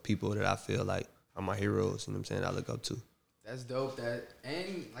panel of people that I feel like are my heroes. You know what I'm saying? That I look up to. That's dope.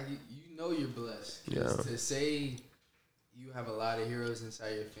 And like you know you're blessed. 'Cause Yeah. To say you have a lot of heroes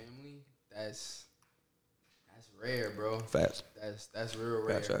inside your family, that's rare, bro. Facts. That's real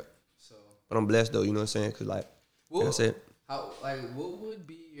rare. Facts, right. So But I'm blessed though. You know what I'm saying? Cause like I said, what would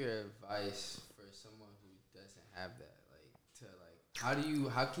be your advice for someone who doesn't have that?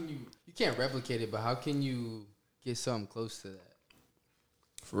 How can you can't replicate it, but how can you get something close to that?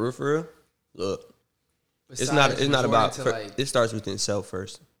 for real. Look, it's Besides not resorting about. to, It starts within self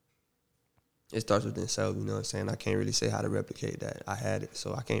first. It starts within self. You know what I'm saying? I can't really say how to replicate that. I had it,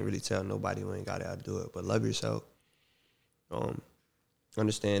 so I can't really tell nobody who ain't got it how to do it. But love yourself.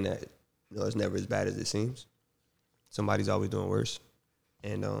 Understand that it's never as bad as it seems. Somebody's always doing worse,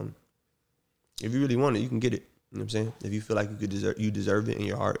 and if you really want it, you can get it. You know what I'm saying? If you feel like you deserve it in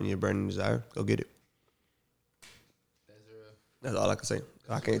your heart and your burning desire, go get it. That's real. That's all I can say.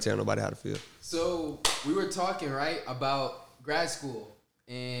 I can't tell nobody how to feel. So we were talking, right, about grad school,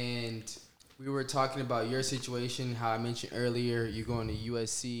 and we were talking about your situation, how I mentioned earlier, you're going to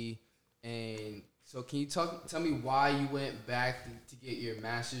USC, and so can you tell me why you went back to get your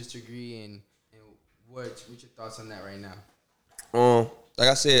master's degree, and what's your thoughts on that right now? Like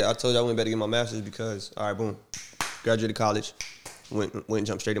I said, I told you I went back to get my master's because, all right, boom, graduated college, went and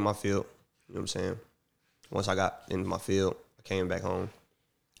jumped straight in my field. You know what I'm saying? Once I got into my field, I came back home.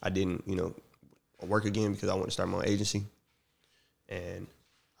 I didn't, work again because I wanted to start my own agency. And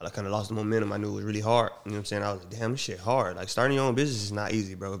I kind of lost the momentum. I knew it was really hard. You know what I'm saying? I was like, damn, this shit hard. Like, starting your own business is not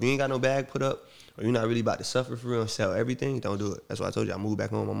easy, bro. If you ain't got no bag put up or you're not really about to suffer for real and sell everything, don't do it. That's why I told you I moved back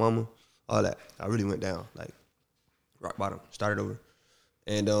home with my mama, all that. I really went down, like, rock bottom, started over.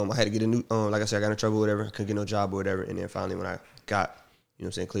 And I had to get a new, like I said, I got in trouble or whatever. I couldn't get no job or whatever. And then finally when I got,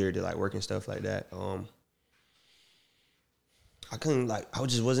 cleared to, like, work and stuff like that, I couldn't, like, I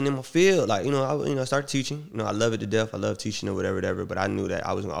just wasn't in my field. Like, I started teaching. I love it to death. I love teaching or whatever. But I knew that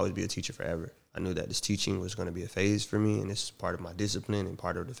I was going to always be a teacher forever. I knew that this teaching was going to be a phase for me. And this is part of my discipline and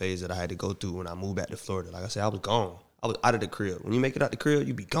part of the phase that I had to go through when I moved back to Florida. Like I said, I was gone. I was out of the crib. When you make it out the crib,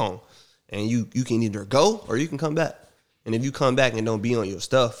 you be gone. And you can either go or you can come back. And if you come back and don't be on your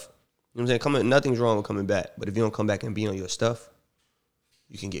stuff, you know what I'm saying? Nothing's wrong with coming back. But if you don't come back and be on your stuff,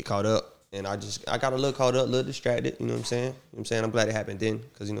 you can get caught up. And I got a little caught up, a little distracted, you know what I'm saying? You know what I'm saying? I'm glad it happened then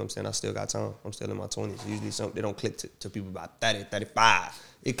because, you know what I'm saying, I still got time. I'm still in my 20s. Usually something, they don't click to people about 30, 35.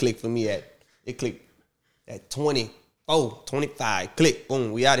 It clicked for me at 24, 25. Click,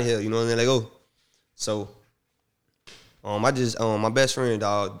 boom, we out of here, you know what I'm saying? Like, oh. So, my best friend,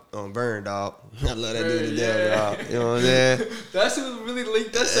 dog, Vern, dog. I love that dude to death, dog. You know what I'm saying? That's who really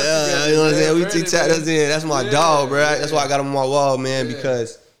linked us up Yeah, together. you know what I'm saying? We Vern TikTok us in. That's my dog, bro. yeah. That's why I got him on my wall, man,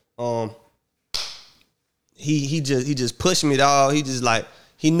 because he just pushed me, dog. He just like,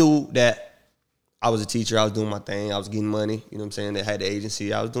 he knew that I was a teacher. I was doing my thing. I was getting money. You know what I'm saying? They had the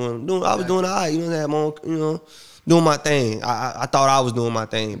agency. I was doing all right. You know what I'm saying? Doing my thing. I thought I was doing my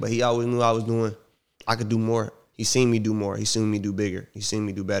thing, but he always knew I could do more. He seen me do more. He seen me do bigger. He seen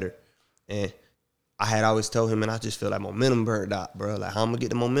me do better. And I had always told him, and I just feel like momentum burned out, bro. Like, how I'm going to get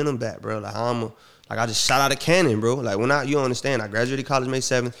the momentum back, bro? Like, I just shot out a cannon, bro. Like, you don't understand. I graduated college May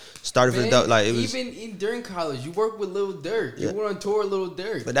 7th, started for the dog. Like, it was. Even during college, you worked with Lil Durk. Yeah. You went on tour with Lil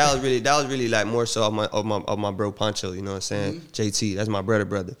Durk. But that was really like more so of my bro Poncho, you know what I'm saying? Mm-hmm. JT, that's my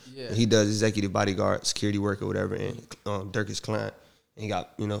brother. Yeah. And he does executive bodyguard, security work or whatever, and Dirk is client. He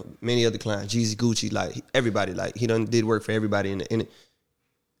got, you know, many other clients, Jeezy, Gucci, like everybody. Like he done did work for everybody in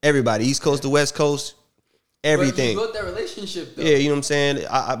everybody, East Coast to West Coast, everything. But you built that relationship though. Yeah, you know what I'm saying?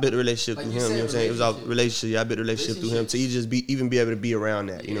 I built a relationship Like through you him, said, you know what I'm saying? It was a relationship. Yeah, I built a relationship through him to even be able to be around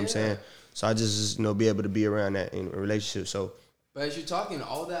that, you know what I'm saying? So I just, you know, be able to be around that in a relationship. So But as you're talking,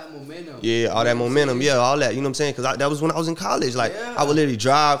 all that momentum. yeah, all that momentum, yeah, all that, you know what I'm saying? Because that was when I was in college. Like, I would literally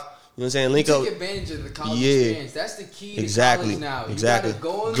drive, you know what I'm saying, link up. Take advantage of the college experience. That's the key to Exactly. college now. You Exactly. gotta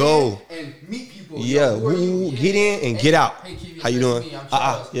go in Go. there and meet people. Yeah, Yo, who are you? get in and get out. Hey, Keith, How you doing? me. I'm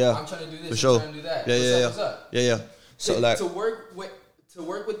Charles. Yeah. I'm trying to do this. For sure. I'm trying to do that. Yeah, What's up? Yeah. So like to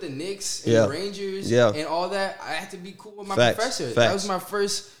work with the Knicks and Yeah. the Rangers Yeah. and all that, I had to be cool with my Facts. professor. That Facts.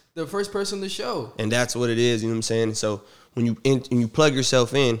 was the first person on the show. and that's what it is, you know what I'm saying? So when you plug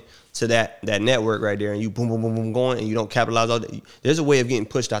yourself in to that network right there and you boom, boom, boom, boom going and you don't capitalize on that, there's a way of getting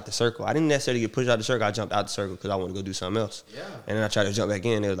pushed out the circle. I didn't necessarily get pushed out the circle. I jumped out the circle because I wanted to go do something else. Yeah. And then I tried to jump back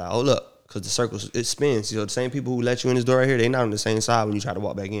in. They was like, hold up, because the circle, it spins. You know, the same people who let you in this door right here, they not on the same side when you try to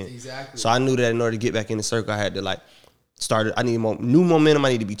walk back in. Exactly. So I knew that in order to get back in the circle, I had to like I needed new momentum. I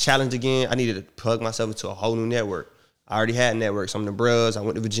needed to be challenged again. I needed to plug myself into a whole new network. I already had networks. I'm the Bros. I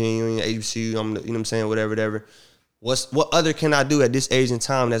went to Virginia Union, HBCU. I'm the, you know what I'm saying, whatever. What other can I do at this age and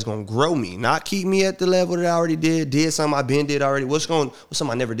time that's gonna grow me, not keep me at the level that I already did something I did already. What's something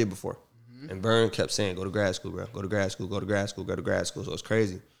I never did before? And Byrne kept saying, go to grad school, bro. Go to grad school. Go to grad school. Go to grad school. So it's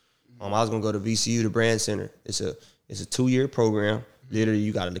crazy. I was gonna go to VCU, the Brand Center. It's a 2-year program. Literally,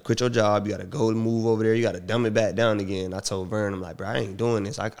 you gotta quit your job. You gotta go and move over there. You gotta dumb it back down again. I told Vern, I'm like, bro, I ain't doing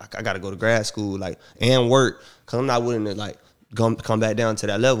this. I gotta go to grad school, like, and work, cause I'm not willing to like come back down to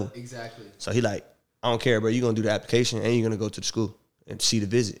that level. Exactly. So he like, I don't care, bro. You're gonna do the application and you're gonna go to the school and see the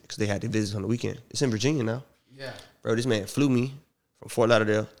visit, cause they had the visits on the weekend. It's in Virginia now. Yeah. Bro, this man flew me from Fort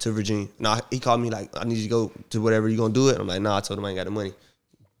Lauderdale to Virginia. Nah, he called me like, I need you to go to whatever you gonna do it. I'm like, nah, I told him I ain't got the money.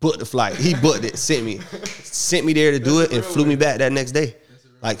 Booked the flight. He booked it, sent me there to do it and flew me back that next day.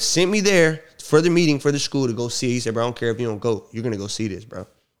 Like, sent me there for the meeting for the school to go see it. He said, bro, I don't care if you don't go. You're going to go see this, bro.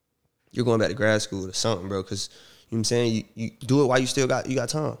 You're going back to grad school or something, bro, because, you know what I'm saying, you do it while you got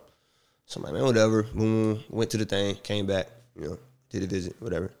time. So I'm like, man, whatever. Boom, went to the thing, came back, you know, did a visit,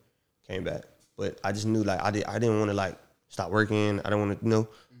 whatever, came back. But I just knew, like, I didn't want to, like, stop working. I didn't want to, you know,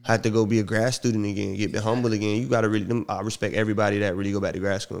 have to go be a grad student again, get humble again. You got to really, I respect everybody that really go back to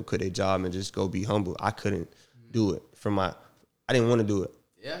grad school and quit their job and just go be humble. I couldn't do it I didn't want to do it.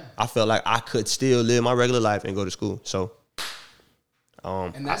 Yeah. I felt like I could still live my regular life and go to school. So,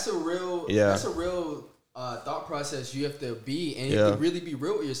 and that's a real thought process you have to be, and you have to really be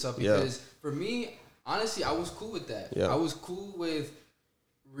real with yourself. Because for me, honestly, I was cool with that. Yeah. I was cool with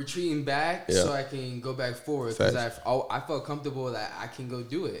retreating back so I can go back forward because I felt comfortable that I can go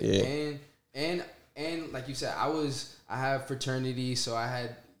do it. Yeah. And like you said, I have fraternity, so I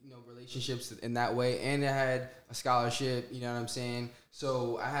had relationships in that way, and I had a scholarship. You know what I'm saying?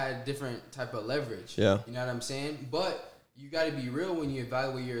 So I had different type of leverage. Yeah. You know what I'm saying? But you got to be real when you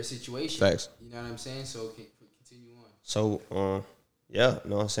evaluate your situation. Facts. You know what I'm saying? So continue on. So, yeah, you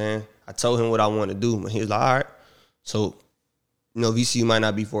know what I'm saying? I told him what I wanted to do, but he was like, all right. So, VCU might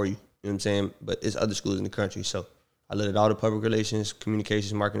not be for you, you know what I'm saying? But it's other schools in the country. So I looked at all the public relations,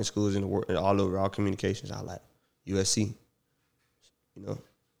 communications, marketing schools in the world, and all communications. I like USC,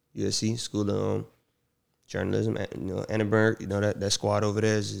 USC, School of Journalism, Annenberg, that squad over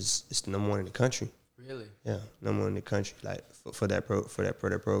there is the number one in the country. Really? Yeah, number one in the country, like for that program.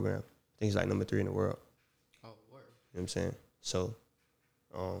 I think it's like number 3 in the world. Oh, word. You know what I'm saying? So,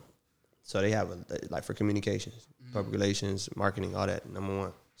 so they have like for communications, public relations, marketing, all that, number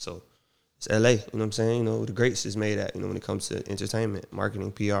one. So it's LA, you know what I'm saying? The greats is made at, when it comes to entertainment,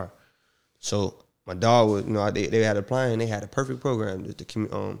 marketing, PR. So my dog was, they had a plan, they had a perfect program,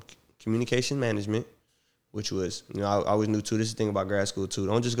 the communication management, which was, I always knew too, this is the thing about grad school too.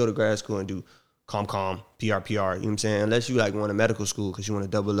 Don't just go to grad school and do PR, you know what I'm saying? Unless you like want a medical school because you want to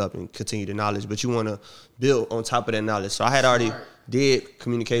double up and continue the knowledge, but you want to build on top of that knowledge. So I had already did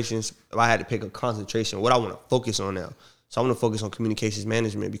communications. I had to pick a concentration, what I want to focus on now. So I want to focus on communications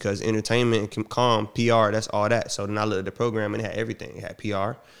management because entertainment and PR, that's all that. So then I looked at the program and it had everything. It had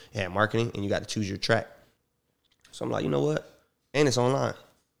PR, it had marketing, and you got to choose your track. So I'm like, you know what? And it's online.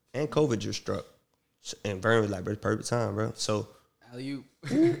 And COVID just struck. And Vern was like, bro, it's perfect time, bro. So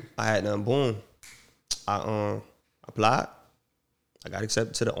I had done, boom. I applied. I got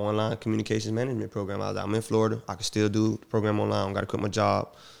accepted to the online communications management program. I was like, I'm in Florida. I can still do the program online. I got to quit my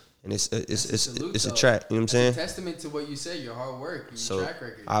job. And it's a track. You know what I'm saying? It's a testament to what you said, your hard work, your track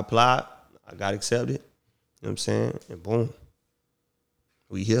record. I applied. I got accepted. You know what I'm saying? And boom.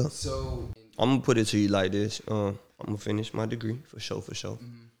 We here. So I'm going to put it to you like this. I'm I'm gonna finish my degree for sure.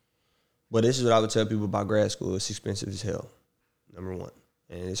 But this is what I would tell people about grad school. It's expensive as hell, number one,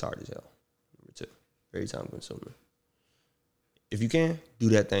 and it's hard as hell. Number two, very time consuming. If you can, do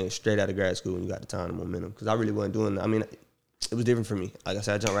that thing straight out of grad school when you got the time and momentum. Because I really wasn't doing that. I mean, it was different for me. Like I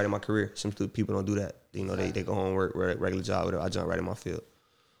said, I jumped right in my career. Some people don't do that. You know, they go home, work regular job, whatever. I jumped right in my field.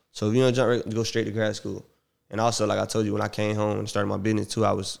 So if you don't go straight to grad school. And also, like I told you, when I came home and started my business too,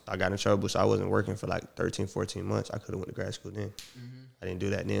 I got in trouble. So I wasn't working for like 13, 14 months. I could have went to grad school then. Mm-hmm. I didn't do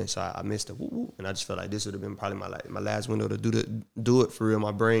that then. So I missed it. Woo-woo. And I just felt like this would have been probably my last window to do it for real.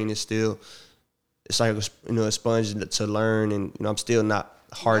 My brain is still, it's like a sponge to learn, and I'm still not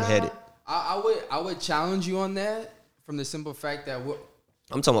hard headed. I would challenge you on that from the simple fact that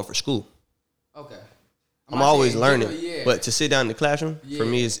I'm talking about for school. Okay. I'm always learning, but to sit down in the classroom for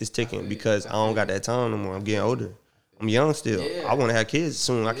me is ticking because I don't got that time no more. I'm getting older. I'm young still. I want to have kids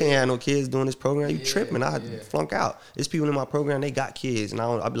soon. I can't have no kids doing this program. You tripping? I flunk out. There's people in my program, they got kids, and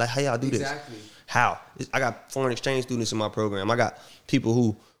I'll be like, how y'all do this? How? I got foreign exchange students in my program. I got people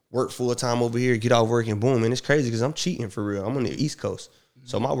who work full time over here, get off work, and boom, and it's crazy because I'm cheating for real. I'm on the East Coast,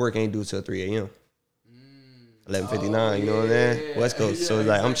 so my work ain't due till 3 a.m. 11:59. You know what I'm saying? West Coast. So it's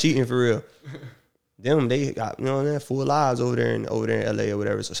like I'm cheating for real. Them, they got, full lives over there in LA or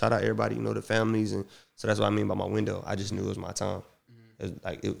whatever. So shout out everybody, the families. And so that's what I mean by my window. I just knew it was my time. It was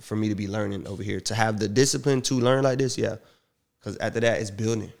like for me to be learning over here, to have the discipline to learn like this. Yeah. Because after that, it's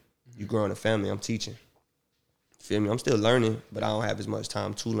building. You growing a family. I'm teaching. Feel me? I'm still learning, but I don't have as much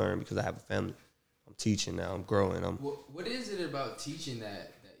time to learn because I have a family. I'm teaching now. I'm growing. What is it about teaching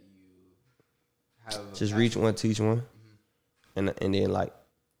that you have? Just reach one, teach one. And then like,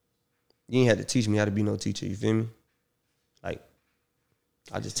 you ain't had to teach me how to be no teacher, you feel me? Like,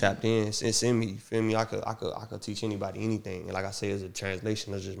 I just tapped in. It's in me, you feel me? I could teach anybody anything. And like I say, it's a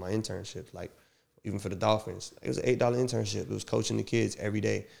translation of just my internships. Like, even for the Dolphins, it was an $8 internship. It was coaching the kids every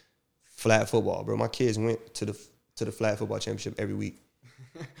day. Flag football, bro. My kids went to the flag football championship every week.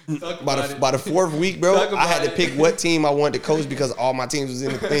 By the fourth week, bro, I had to pick what team I wanted to coach because all my teams was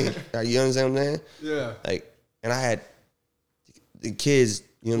in the thing. Like, you understand what I'm saying? Yeah. Like, and I had the kids.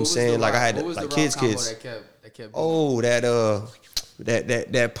 You know what I'm saying? Like I had like kids. That kept oh,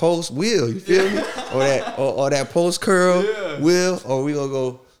 that post wheel, you feel me? or that post curl wheel, or we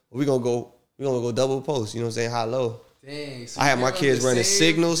gonna go double post. You know what I'm saying? High low. Dang. So I had my kids running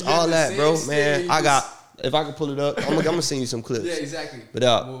signals, all that, bro. Man, I got. If I can pull it up, I'm gonna send you some clips. Yeah, exactly. But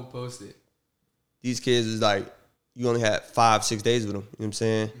we'll post it. These kids is like, you only had 5-6 days with them. You know what I'm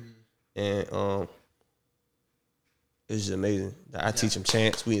saying? And it's just amazing. I teach them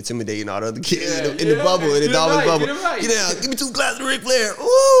chants. We intimidating all the other kids in the bubble, in the Dolphins bubble. Get down, give me 2 glasses of Ric Flair.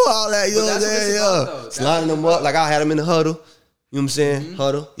 Ooh, all that. You know what I'm saying? Yeah. It's lining them up. Like I had them in the huddle. You know what I'm saying?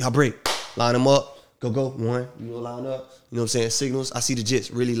 Huddle. Y'all break. Line them up. Go. One. You know, line up. You know what I'm saying? Signals. I see the Jits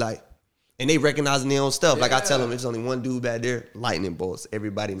really like. And they recognizing their own stuff. Like I tell them, there's only one dude back there, lightning bolts.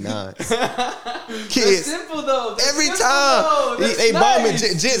 Everybody 9s. Kids. That's simple though. Every time they bombing,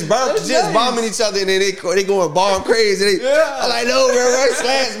 Jits bombing each other, and then they going bomb crazy. I'm like, no, bro,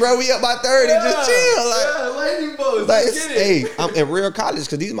 slants, bro. We up by 30. Just chill. Like, lightning bolts. Like, I'm in real college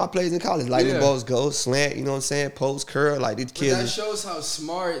because these are my plays in college. Lightning bolts, go slant. You know what I'm saying? Post curl. Like these kids. That shows how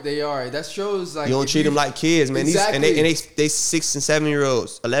smart they are. That shows like you don't treat them like kids, man. Exactly. They 6 and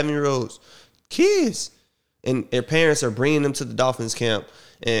 7-year-olds, 11-year-olds. Kids, and their parents are bringing them to the Dolphins camp,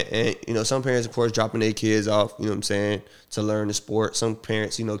 and some parents of course dropping their kids off, you know what I'm saying, to learn the sport. Some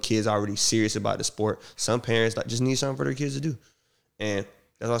parents, kids already serious about the sport. Some parents like just need something for their kids to do, and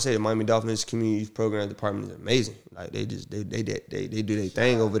that's why I say the Miami Dolphins community program department is amazing. Like they do their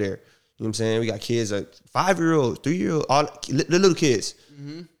thing over there. You know what I'm saying? We got kids like 5-year-olds, 3-year-olds, all the little kids,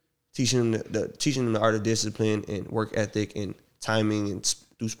 teaching them the art of discipline and work ethic and timing and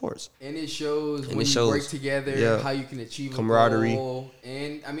through sports. And it shows when you work together how you can achieve camaraderie. A goal.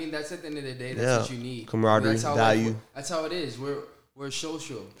 And I mean, that's at the end of the day, that's what you need. Camaraderie, value. That's how it is. We're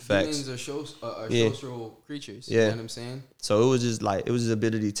social. Facts. Humans are social creatures. Yeah. You know what I'm saying? So it was just like, it was the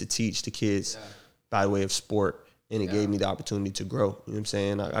ability to teach the kids by way of sport. And it gave me the opportunity to grow. You know what I'm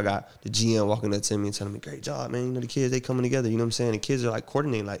saying? I got the GM walking up to me and telling me, great job, man. The kids, they coming together. You know what I'm saying? The kids are like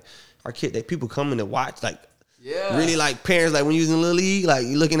coordinating. Like our people coming to watch, like, really like parents, like when you was in Little League, like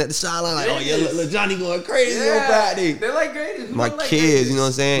you looking at the sideline, like, little Johnny going crazy on Friday. They're like greatest. My kids, you know what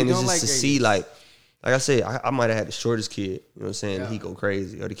I'm saying? It's just to see, like I said, I might have had the shortest kid, you know what I'm saying? He go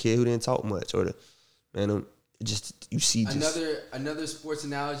crazy. Or the kid who didn't talk much. Or you see another sports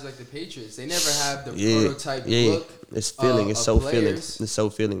analogy like the Patriots. They never have the prototype look. It's feeling. It's so feeling. It's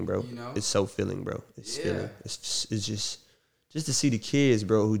so feeling, bro. You know? It's so feeling, bro. It's feeling. It's just to see the kids,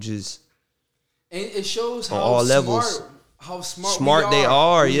 bro, who just And it shows On how all levels. smart They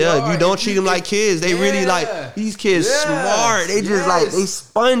are. Yeah, if you don't treat them like kids, they really like these kids smart. They just like they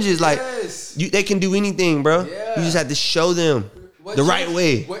sponges. Like they can do anything, bro. Yeah. You just have to show them the right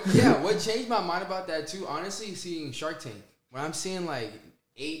way. What changed my mind about that too? Honestly, seeing Shark Tank, when I'm seeing like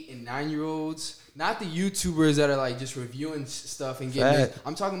 8 and 9-year-olds, not the YouTubers that are like just reviewing stuff and getting it.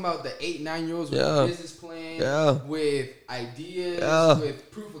 I'm talking about the 8, 9-year-olds with a business plan, with ideas,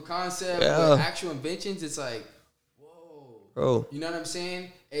 with proof of concept, with actual inventions. It's like, whoa, bro. You know what I'm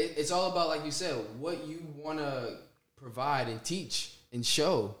saying? It's all about, like you said, what you want to provide and teach and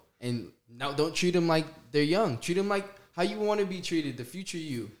show. And now don't treat them like they're young. Treat them like how you want to be treated, the future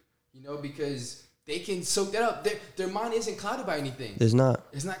you. You know, because they can soak that up. Their mind isn't clouded by anything. It's not.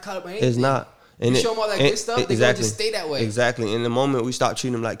 It's not clouded by anything. It's not. And you show them all that good stuff, they're going to just stay that way. Exactly. In the moment we stop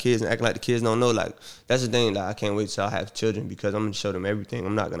treating them like kids and acting like the kids don't know, like, that's the thing that I can't wait till I have children, because I'm going to show them everything.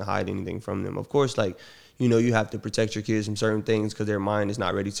 I'm not going to hide anything from them. Of course, like, you know, you have to protect your kids from certain things because their mind is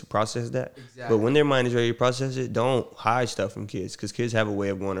not ready to process that. Exactly. But when their mind is ready to process it, don't hide stuff from kids, because kids have a way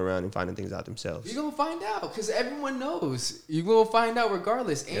of going around and finding things out themselves. You're going to find out because everyone knows. You're going to find out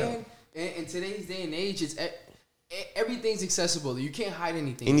regardless. And in today's day and age, everything's accessible. You can't hide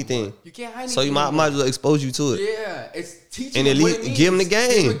anything. You can't hide anything. So you might as well expose you to it. Yeah, it's teaching and them at what least it means. give them the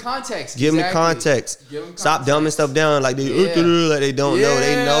game. Give them context. Give them the context. Stop dumbing stuff down like they like they don't know.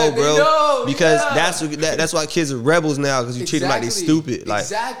 They know, bro. They know, because that's why kids are rebels now, because you treat them like they stupid. Like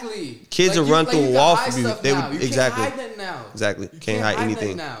kids will run through a wall for you. They would exactly. Can't hide that now. Exactly. Can't hide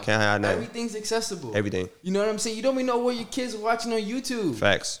anything. Can't hide nothing. Everything's accessible. Everything. You know what I'm saying? You don't even know what your kids are watching on YouTube.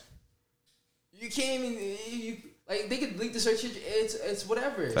 Facts. You can't even. Like, they could leak the search engine. It's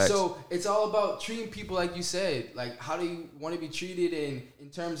whatever. Facts. So it's all about treating people like you said. Like, how do you want to be treated in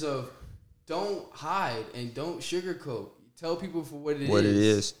terms of don't hide and don't sugarcoat. Tell people for what it is. What it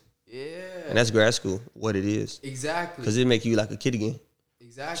is. Yeah. And that's grad school, what it is. Exactly. Because it make you like a kid again.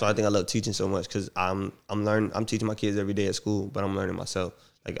 Exactly. So I think I love teaching so much, because I'm learning. I'm teaching my kids every day at school, but I'm learning myself.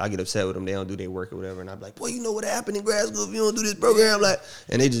 Like, I get upset with them, they don't do their work or whatever, and I'm like, boy, you know what happened in grad school if you don't do this program? Like,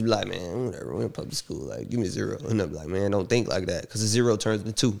 and they just be like, man, whatever, we're in public school, like, give me a 0. And I'm like, man, don't think like that, because a 0 turns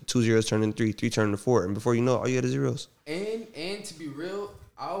into 2, 2 zeros turn into 3, 3 turn into 4, and before you know it, all you got is zeros. And to be real,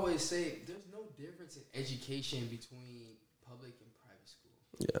 I always say there's no difference in education between public and private school.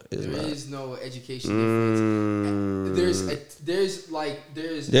 Yeah, there is no education difference. There's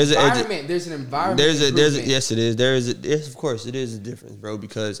an environment. Yes, it is. Yes, of course, it is a difference, bro.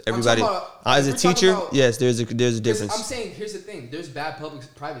 Because everybody, as a teacher, yes, there's a difference. I'm saying, here's the thing: there's bad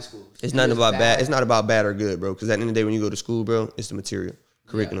private schools. It's not about bad. It's not about bad or good, bro. Because at the end of the day, when you go to school, bro, it's the material,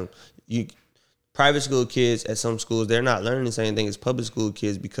 curriculum. Yeah. Private school kids at some schools, they're not learning the same thing as public school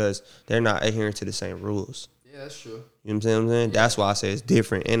kids because they're not adhering to the same rules. Yeah, that's true. You know what I'm saying? Yeah. That's why I say it's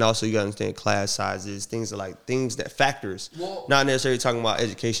different. And also you gotta understand class sizes, things that factors. Well, not necessarily talking about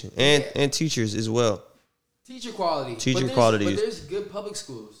education. And teachers as well. Teacher quality. But there's good public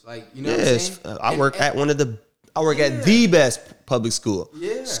schools. Like, you know what I'm saying? I work at the best public school.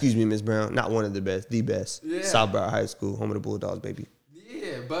 Yeah. Excuse me, Miss Brown. Not one of the best, the best. Yeah. South Broward High School, home of the Bulldogs, baby.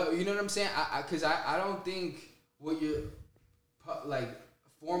 Yeah, but you know what I'm saying? Because I don't think what your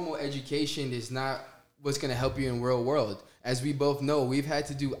formal education is not what's going to help you in real world. As we both know, we've had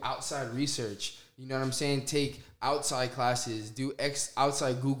to do outside research. You know what I'm saying? Take outside classes, do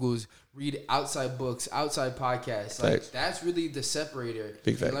outside Googles, read outside books, outside podcasts. Like, that's really the separator.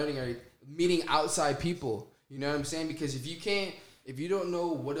 Big fact. Learning, meeting outside people. You know what I'm saying? Because if you don't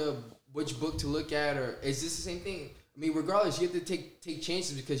know which book to look at, or is this the same thing? I mean, regardless, you have to take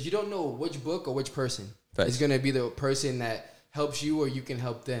chances because you don't know which book or which person is going to be the person that helps you or you can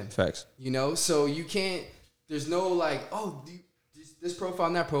help them. Facts. You know? So you can't, there's no like, oh, this profile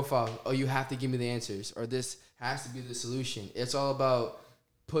and that profile. Oh, you have to give me the answers, or this has to be the solution. It's all about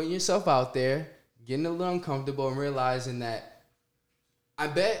putting yourself out there, getting a little uncomfortable, and realizing that I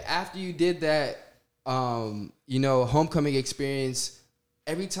bet after you did that, homecoming experience,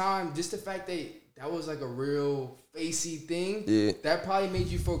 every time, just the fact that was like a real facey thing, that probably made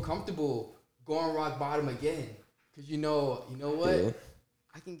you feel comfortable going rock bottom again. Because you know what? Yeah.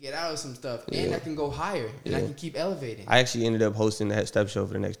 I can get out of some stuff, and I can go higher, and I can keep elevating. I actually ended up hosting that step show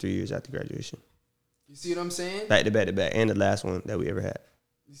for the next 3 years after graduation. You see what I'm saying? Back to back, and the last one that we ever had.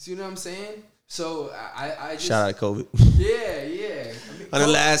 You see what I'm saying? So I just... Shout out to COVID. Yeah. On the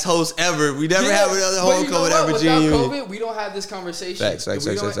last host ever. We never had another homecoming ever. Without COVID, we don't have this conversation. Facts.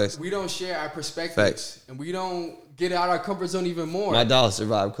 We don't share our perspectives. And we don't get out our comfort zone even more. My dog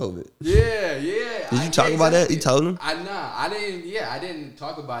survived COVID. Yeah. Did you talk about that? You told him? I didn't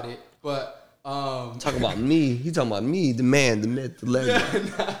talk about it. But Talk about me. He talking about me, the man, the myth, the legend.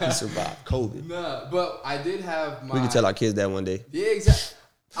 He survived COVID. Nah, but I did have my. We can tell our kids that one day. Yeah, exactly.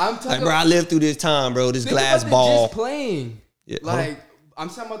 I'm talking. Like, bro, I lived through this time, bro. This think glass about the ball. just playing. Yeah, Like I'm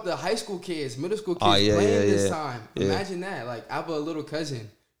talking about the high school kids, middle school kids Oh, yeah, playing yeah, this yeah. time. Yeah. Imagine that. Like I have a little cousin.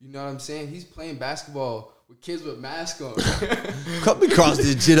 You know what I'm saying? He's playing basketball with kids with masks on. Cut me cross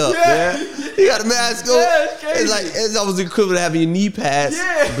this shit up, Yeah. man. He got a mask on. Yeah, it's crazy. It's like it's almost equivalent to having your knee pads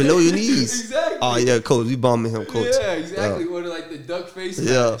below your knees. Exactly. Oh yeah, coach, we bombing him, coach. Yeah, exactly. Or like the duck face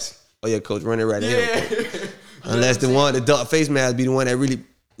Yeah. mask. Oh yeah, coach, run it right at Yeah. him. Unless the duck face mask be the one that really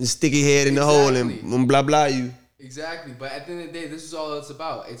stick your head in the hole and blah blah you. Exactly. But at the end of the day, this is all it's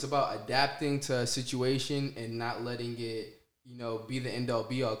about. It's about adapting to a situation and not letting it, be the end all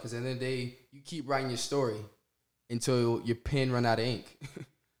be all. Because at the end of the day, you keep writing your story until your pen run out of ink.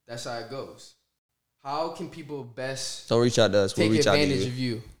 That's how it goes. How can people best Don't reach out to us. We'll take reach out to advantage you. of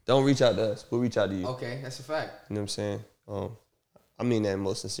you? Don't reach out to us. We'll reach out to you. Okay, that's a fact. You know what I'm saying? I mean that in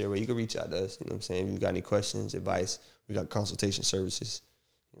most sincere way. You can reach out to us. You know what I'm saying? If you got any questions, advice, we got consultation services.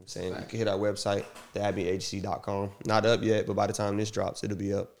 You know what I'm saying? You can hit our website, theabbyagency.com. Not up yet, but by the time this drops, it'll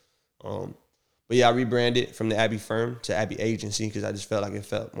be up. But yeah, I rebranded from the Abbey Firm to Abbey Agency because I just felt like it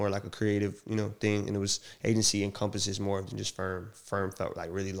felt more like a creative, thing. And it was agency encompasses more than just firm. Firm felt like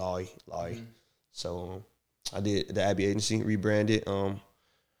really lawy. Mm-hmm. So I did the Abbey Agency, rebranded. I'm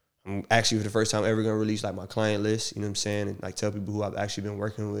actually for the first time ever gonna release like my client list, you know what I'm saying, and like tell people who I've actually been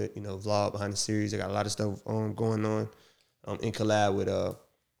working with, vlog behind the series. I got a lot of stuff going on in collab with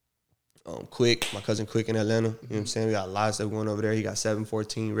Quick, my cousin Quick in Atlanta. You know what I'm saying? We got a lot of stuff going over there. He got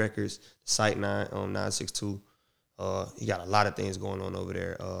 714 Records, Site 962. He got a lot of things going on over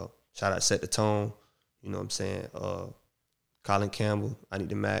there. Shout out Set the Tone, you know what I'm saying? Colin Campbell, I Need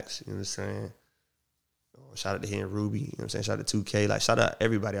the Max, you know what I'm saying? Shout out to him and Ruby, you know what I'm saying? Shout out to 2K, like shout out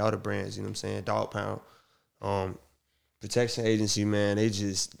everybody, all the brands, you know what I'm saying? Dog Pound. Protection agency, man,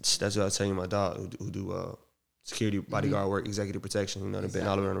 that's what I was telling you, my dog who do security bodyguard work, executive protection, they've been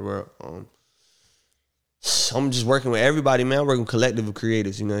all around the world. I'm just working with everybody, man. I'm working with collective of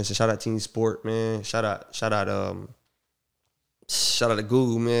creatives, So shout out Team Sport, man. Shout out to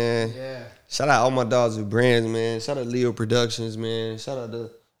Google, man. Yeah. Shout out all my dogs with brands, man. Shout out Leo Productions, man. Shout out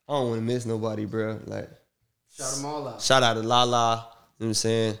to I don't want to miss nobody, bro. Like shout them all out. Shout out to Lala, you know what I'm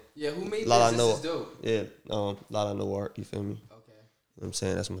saying? Yeah, who made Lala this? Noah. This is dope. Yeah, Lala Noah, you feel me? Okay. You know what I'm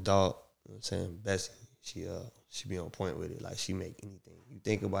saying? That's my dog. You know what I'm saying? Bessie. She be on point with it. Like she make anything. You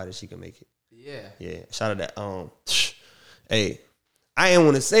think about it, she can make it. Yeah. Yeah. Shout out that hey, I ain't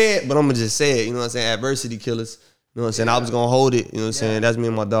want to say it, but I'm gonna just say it. You know what I'm saying? Adversity Killers. You know what I'm saying? I was gonna hold it. You know what I'm saying? That's me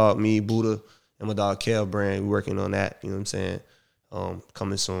and my dog, me, Buddha, and my dog Kel Brand. We working on that. You know what I'm saying?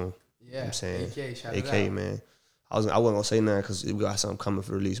 Coming soon. Yeah. You know what I'm saying? AK, shout AK, it out. man. I wasn't gonna say nothing because we got something coming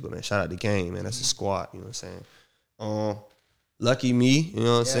for release, but man, shout out to Game, man. That's a squad. You know what I'm saying? Lucky Me, you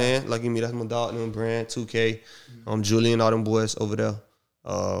know what I'm saying? Lucky Me, that's my dog, them brand, 2K. Julian, all them boys over there.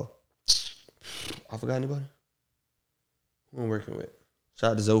 I forgot anybody? Who I'm working with?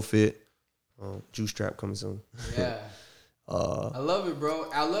 Shout out to Zofit. Juice Trap coming soon. Yeah. I love it, bro.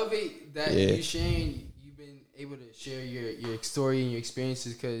 I love it that you've been able to share your story and your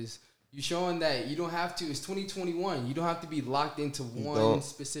experiences because you're showing that you don't have to. It's 2021. You don't have to be locked into one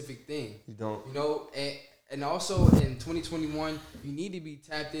specific thing. You don't. And also in 2021, you need to be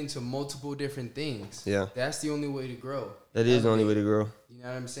tapped into multiple different things. Yeah. That's the only way to grow. That is the only way to grow. You know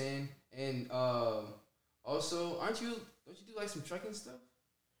what I'm saying? And also, don't you do like some trucking stuff?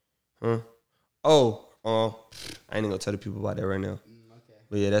 Huh? I ain't gonna tell the people about that right now. Okay.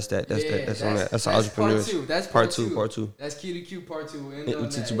 But yeah, that's that. That's entrepreneur. That's part two. That's Key to Q part 2. We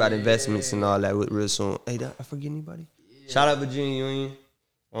teach you about investments and all that real soon. Hey, I forget anybody? Yeah. Shout out Virginia Union.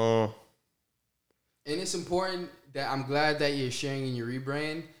 And it's important that I'm glad that you're sharing in your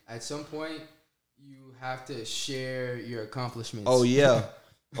rebrand. At some point, you have to share your accomplishments. Oh yeah.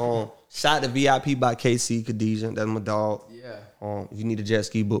 Shout out to VIP by KC Khadijah. That's my dog. Yeah. If you need a jet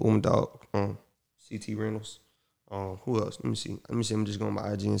ski, book with my dog. CT Reynolds. Who else? Let me see. I'm just going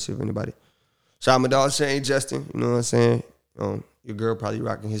by IG and see if anybody. Shout out my dog Shane Justin. You know what I'm saying? Your girl probably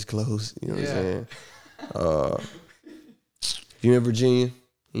rocking his clothes. You know what I'm saying? If you're in Virginia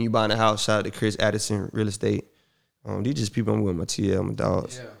and you buying a house, shout out to Chris Addison Real Estate. These just people I'm with, my TL, my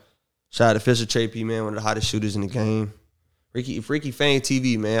dogs. Yeah. Shout out to Fisher Trey P, man, one of the hottest shooters in the game. Ricky Fane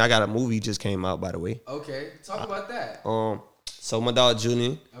TV, man. I got a movie just came out, by the way. Okay, talk about that. So my dog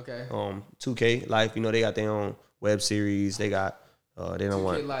Julian. Okay. 2K Life, they got their own web series. They got they don't 2K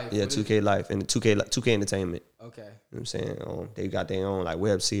want Life. Yeah, 2K Life and 2K Entertainment. Okay. You know what I'm saying? They got their own like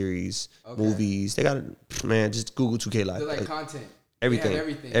web series, movies. They got just Google 2K Life. They're like content. everything,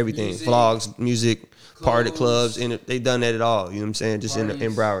 everything. everything, Music, vlogs, music, party clothes. clubs, they done that at all. You know what I'm saying? Just in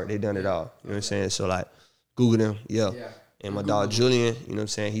Parties. Broward, they done it all. You know what I'm saying? So like, Google them, yeah. Yeah. And my Google dog them. Julian, you know what I'm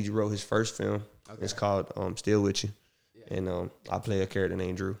saying? He wrote his first film. Okay. It's called Still With You, and I play a character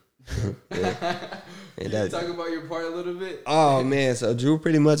named Drew. Yeah. And Can you talk about your part a little bit? Oh man, so Drew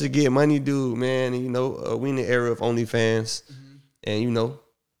pretty much a get money dude, man. And, we in the era of OnlyFans, and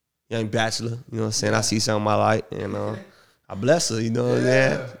young bachelor. You know what I'm saying? I see something I like, and I bless her. You know what I'm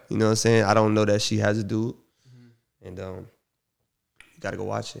saying? You know what I'm saying? I don't know that she has a dude, and you gotta go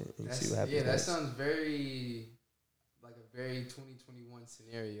watch it and see what happens. Yeah, that next. sounds very like a very 2021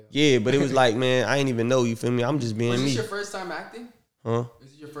 scenario. Yeah, but it was like, man, I ain't even know. You feel me? I'm just being Was me. this your first time acting? Huh?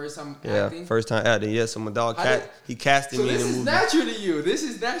 Is it your first time Yeah, acting? first time acting. Yeah, so my dog, he casted So me in this the is movie. natural to you. This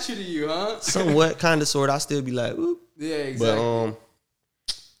is natural to you, huh? Somewhat, kind of, sort. I still be like, whoop. Yeah, exactly. But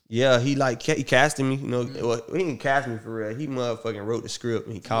yeah, he casted me. Well, he didn't cast me for real. He motherfucking wrote the script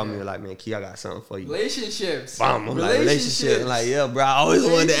and he called me like, man, Key, I got something for you. Relationships. Bam, I'm like, relationship. I'm like, yeah, bro, I always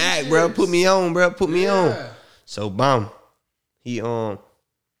wanted to act, bro. Put me on, bro. Put me on. So, bam, he was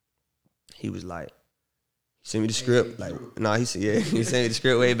like, he sent me the script. Hey, He said, yeah, he sent me the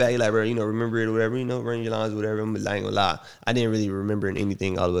script way back. He like, bro, remember it or whatever, run your lines or whatever. I'm like, I ain't gonna lie. I didn't really remember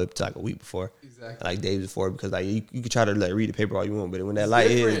anything all the way up to like a week before. Exactly. Like days before, because like you could try to like read the paper all you want, but when that light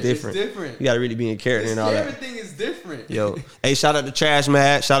hits, it's different. It's different. You gotta really be in character and all that. Everything is different. Yo, hey, shout out to Trash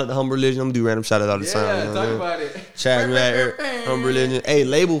Mad, shout out to Humble Religion. I'm gonna do random shout out all the time. Yeah, You know what I talk mean? about it. Trash Mad, Humble Religion. Hey,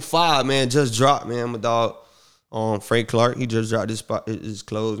 Label 5, man, just dropped, man. My dog, Frank Clark, he just dropped his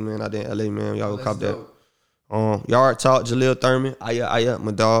clothes, man. Out there in LA, man. Y'all go cop that. Yard Talk, Jaleel Thurman.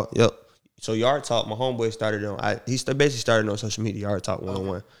 My dog. Yep. So Yard Talk, my homeboy started on. He basically started on social media. Yard Talk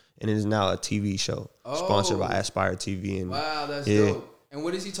 101, and it is now a TV show sponsored by Aspire TV. And wow, that's dope. And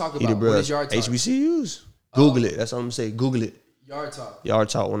what does he talk he about? the What is Yard Talk? HBCUs. Google it. That's what I'm gonna say. Google it. Yard Talk. Yard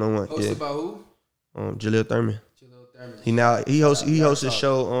Talk 101. Hosted by who? Jaleel Thurman. Jaleel Thurman. He hosts a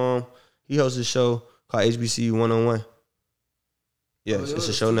show. He hosts a show called HBCU 101. Yes, it's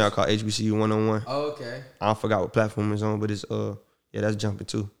a show now called HBCU 101. Oh, okay. I forgot what platform it's on, but it's that's jumping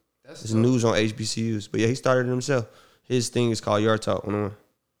too. That's It's dope. news on HBCUs. But yeah, he started it himself. His thing is called Yard Talk 101.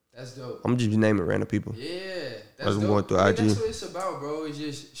 That's dope. I'm just naming random people. Yeah, that's was dope. going through I mean, IG. that's what it's about, bro. It's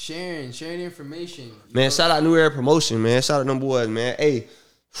just sharing information. You Man, know? shout out New Era Promotion, man. Shout out them boys, man. Hey,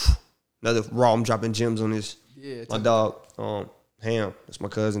 another raw. I'm dropping gems on this. Yeah, My dog, Ham. That's my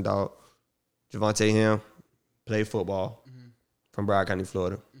cousin, dog. Javante Ham. Played football from Broward County,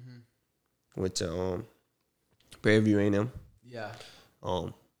 Florida. Went to Prairie View A&M. Yeah,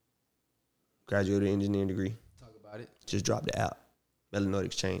 Graduated engineering degree. talk about it. Just dropped the app. Melanoid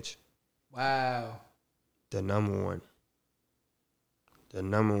Exchange. Wow. The number one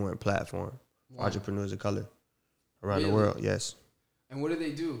platform for entrepreneurs of color around the Really? world. Yes. And what do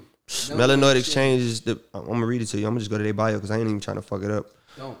they do? Melanoid Exchange is I'm gonna read it to you. I'm gonna just go to their bio because I ain't even trying to fuck it up.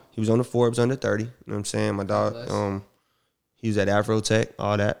 Don't. He was on the Forbes under 30. You know what I'm saying? My dog. bless. He was at Afrotech,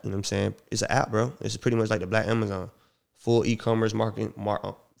 all that. You know what I'm saying? It's an app, bro. It's pretty much like the Black Amazon. Full e-commerce marketing,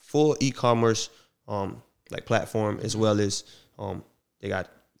 full e-commerce like platform as well as they got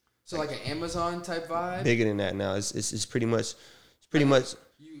So like an Amazon type vibe. bigger than that now. It's pretty much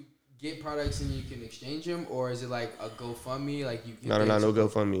You get products and you can exchange them, or is it like a GoFundMe? Like you. no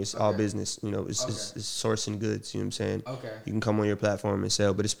GoFundMe. It's all Okay. business. You know, it's sourcing goods. You know what I'm saying? Okay. You can come on your platform and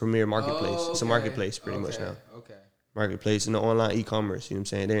sell, but it's Premier Marketplace. Oh, It's a okay. marketplace pretty much now. Okay. Marketplace and the online e-commerce. You know what I'm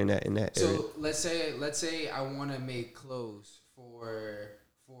saying? They're in that area. So let's say I want to make clothes for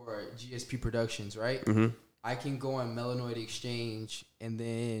GSP Productions, right? Mm-hmm. I can go on Melanoid Exchange and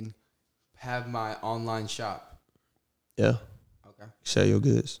then have my online shop. Yeah. Okay. Sell your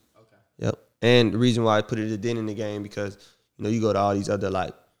goods. Okay. Yep. And the reason why I put it then in the game because you go to all these other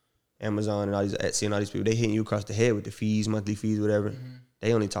like Amazon and all these Etsy and all these people, they hitting you across the head with the fees, monthly fees, whatever.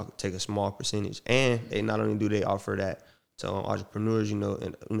 They only take a small percentage, and they not only do they offer that to entrepreneurs,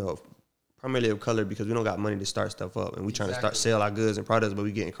 and primarily of color because we don't got money to start stuff up, and we trying to start sell our goods and products, but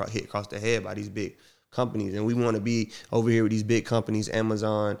we getting hit across the head by these big companies, and we want to be over here with these big companies,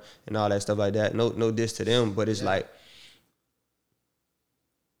 Amazon and all that stuff like that. No diss to them, but it's like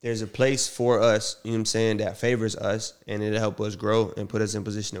there's a place for us, you know what I'm saying, that favors us, and it'll help us grow and put us in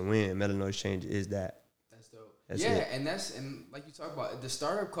position to win. Melanoid Exchange is that. That's dope. That's yeah, it. and like you talk about, the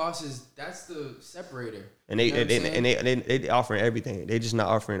startup cost that's the separator. And You know what I'm saying? they offering everything. They just not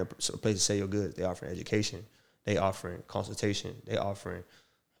offering a place to sell your goods. They offering education. They offering consultation. They offering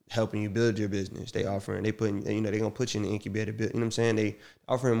helping you build your business. They offering they gonna put you in the incubator. You know what I'm saying? They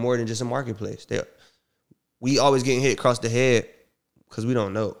offering more than just a marketplace. We always getting hit across the head because we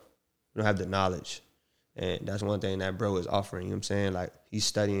don't know. We don't have the knowledge. And that's one thing that bro is offering, you know what I'm saying? Like, he's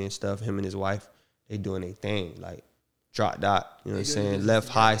studying stuff, him and his wife, they doing their thing. Like, drop dot, you know what I'm saying? Left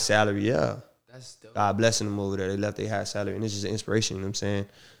high salary, yeah. That's dope. God blessing them over there. They left their high salary, and it's just an inspiration, you know what I'm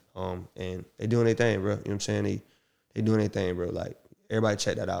saying? And they doing their thing, bro. You know what I'm saying? They doing their thing, bro. Like, everybody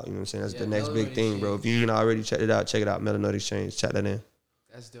check that out, you know what I'm saying? That's the next big thing, bro. If you ain't already checked it out, check it out. Melanoid Exchange, check that in.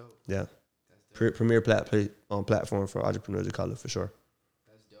 That's dope. Yeah. Premier platform for entrepreneurs of color, for sure.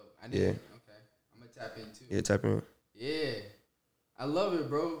 That's dope. I did. Okay. I'm going to tap in, too. Yeah, tap in. Yeah. I love it,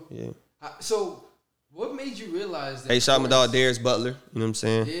 bro. Yeah. So, what made you realize that? Hey, shout out my dog Darius Butler, you know what I'm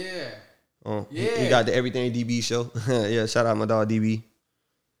saying? Yeah. He got the Everything DB show. Yeah, shout out my dog DB.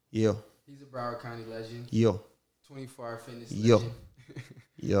 Yeah. He's a Broward County legend. Yo. 24-hour fitness Yo. legend.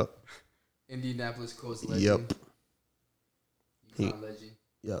 Yup. Indianapolis Colts legend. Yup. UConn legend.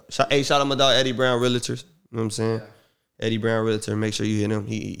 Yup. Hey, shout out my dog Eddie Brown Realtors. You know what I'm saying? Yeah. Eddie Brown Realtor. Make sure you hit him.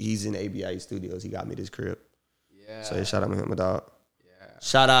 He's in ABI Studios. He got me this crib. Yeah. So yeah, shout out to him, my dog. Yeah.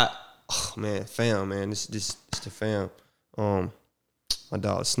 Shout out, oh man, fam, man. This the fam. My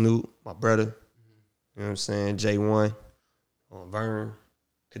dog Snoop, my brother. You know what I'm saying? J1, Vern,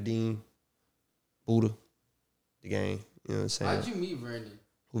 Kadeem, Buddha, the gang. You know what I'm saying? How'd you meet Vernon?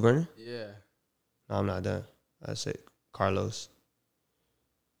 Who, Vernon? Yeah. No, I'm not done. I said Carlos,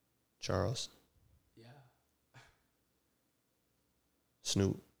 Charles, Yeah.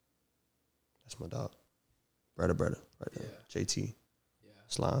 Snoop. That's my dog. Brother, right there. Yeah. JT. Yeah.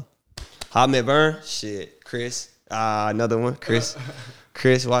 Slime. How I met Vern? Shit. Chris. Another one. Chris.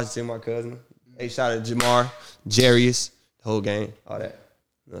 Chris Washington, my cousin. Hey, shout out to Jamar, Jarius, the whole gang, all that.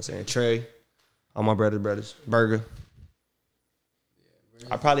 You know what I'm saying? Trey, all my brothers. Burger.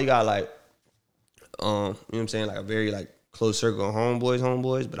 I probably got like, you know what I'm saying, like a very like close circle of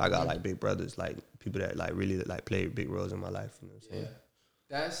homeboys, but I got like big brothers, like people that like really like play big roles in my life. You know what I'm saying?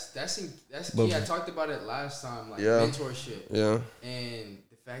 That's key. I talked about it last time, like mentorship. Yeah. And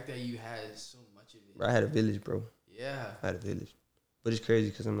the fact that you had so much of it. Bro, I had a village, bro. Yeah. I had a village. But it's crazy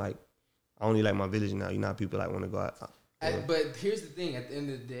because I'm like, I only like my village now. You know how people like want to go out. But here's the thing. At the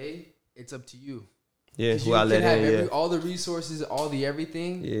end of the day, it's up to you. Yeah, who you I let can have all the resources, all the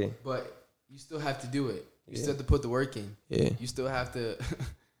everything. Yeah. But you still have to do it. You still have to put the work in. Yeah. You still have to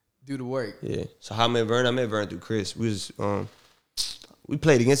do the work. Yeah. So how I met Vern through Chris. We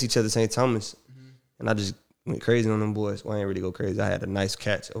played against each other at St. Thomas. And I just went crazy on them boys. Well, I ain't really go crazy. I had a nice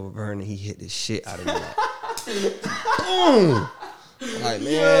catch over Vern and he hit the shit out of me. Like, boom! Like,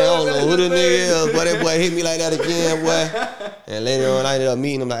 man, I don't know who the nigga is, but that boy hit me like that again, boy. And later on, I ended up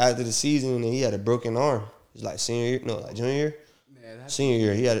meeting him like after the season, and he had a broken arm. It was like junior year. Yeah, senior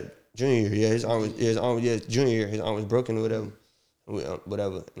year, he had a junior year. Yeah, his arm was junior year. His arm was broken or whatever.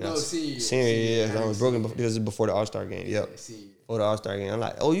 Whatever. No, senior year. His arm was broken because it was before the All-Star game. Yep. Before the All-Star game. I'm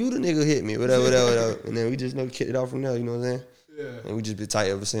like, oh, you the nigga hit me, whatever. And then we just kicked it off from there, you know what I'm saying? Yeah. And we just been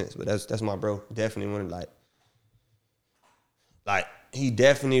tight ever since. But that's my bro. Definitely one of like he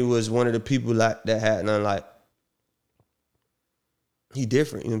definitely was one of the people like that had none like he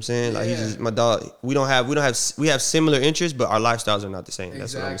different, you know what I'm saying? Like he's just my dog. We have similar interests, but our lifestyles are not the same.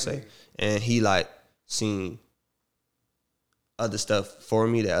 That's what I'm gonna say. And he like seen other stuff for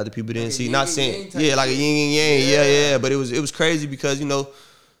me that other people didn't see. Not saying like a yin and yang, yeah. But it was crazy because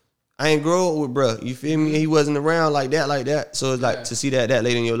I ain't grow up with bruh. You feel me? He wasn't around like that. So it's like to see that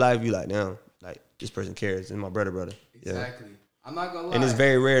late in your life, you like, damn, like this person cares. And my brother. Exactly. Yeah. I'm not gonna lie. And it's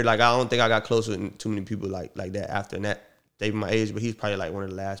very rare. Like I don't think I got close with too many people like that after that. They my age, but he's probably like one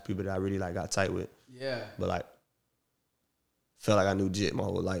of the last people that I really like got tight with. Yeah. But like felt like I knew Jit my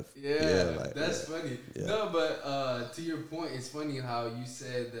whole life. Yeah, that's funny. Yeah. No, but to your point, it's funny how you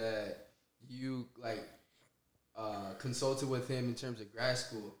said that you like consulted with him in terms of grad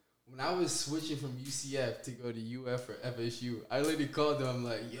school. When I was switching from UCF to go to UF or FSU, I literally called him. I'm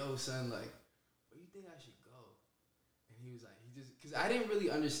like, yo, son, like, where do you think I should go? And he was like, because I didn't really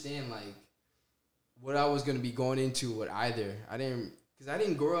understand like what I was gonna be going into with either. Because I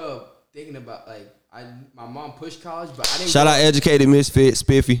didn't grow up thinking about like my mom pushed college, but I didn't. Shout out educated misfit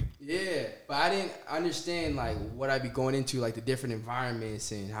Spiffy. Yeah, but I didn't understand like what I'd be going into, like the different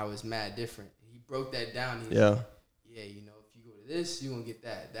environments and how it's mad different. He broke that down. He was like, yeah, if you go to this, you're gonna get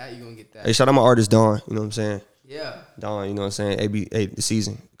that. That you're gonna get that. Hey, shout out my artist Dawn. You know what I'm saying? Yeah. Dawn, you know what I'm saying? The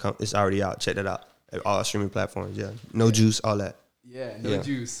season, it's already out. Check that out. All streaming platforms. Yeah. No juice, all that. Yeah, no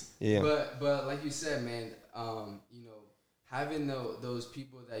juice. Yeah. But like you said, man, having those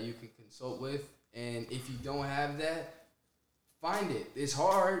people that you can consult with, and if you don't have that, find it. It's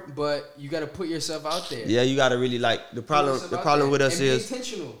hard, but you got to put yourself out there. Yeah, you got to really like the problem with us is be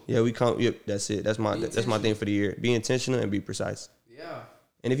intentional. Yeah, we come. Yep, that's it. That's my thing for the year. Be intentional and be precise. Yeah.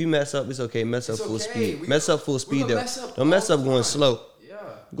 And if you mess up, it's okay. Mess up It's full okay. speed. Mess up full speed gonna though. mess up Don't mess all up the going time. slow. Yeah.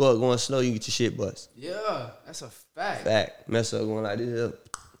 Go up going slow, you get your shit bust. Yeah. That's a fact. Fact. Mess up going like this.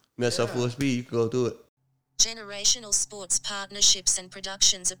 Mess up full speed, you can go through it. Generational Sports Partnerships and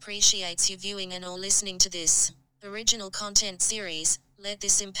Productions appreciates you viewing and or listening to this original content series. Let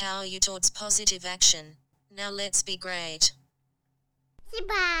this empower you towards positive action. Now let's be great.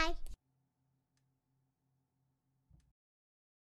 Goodbye.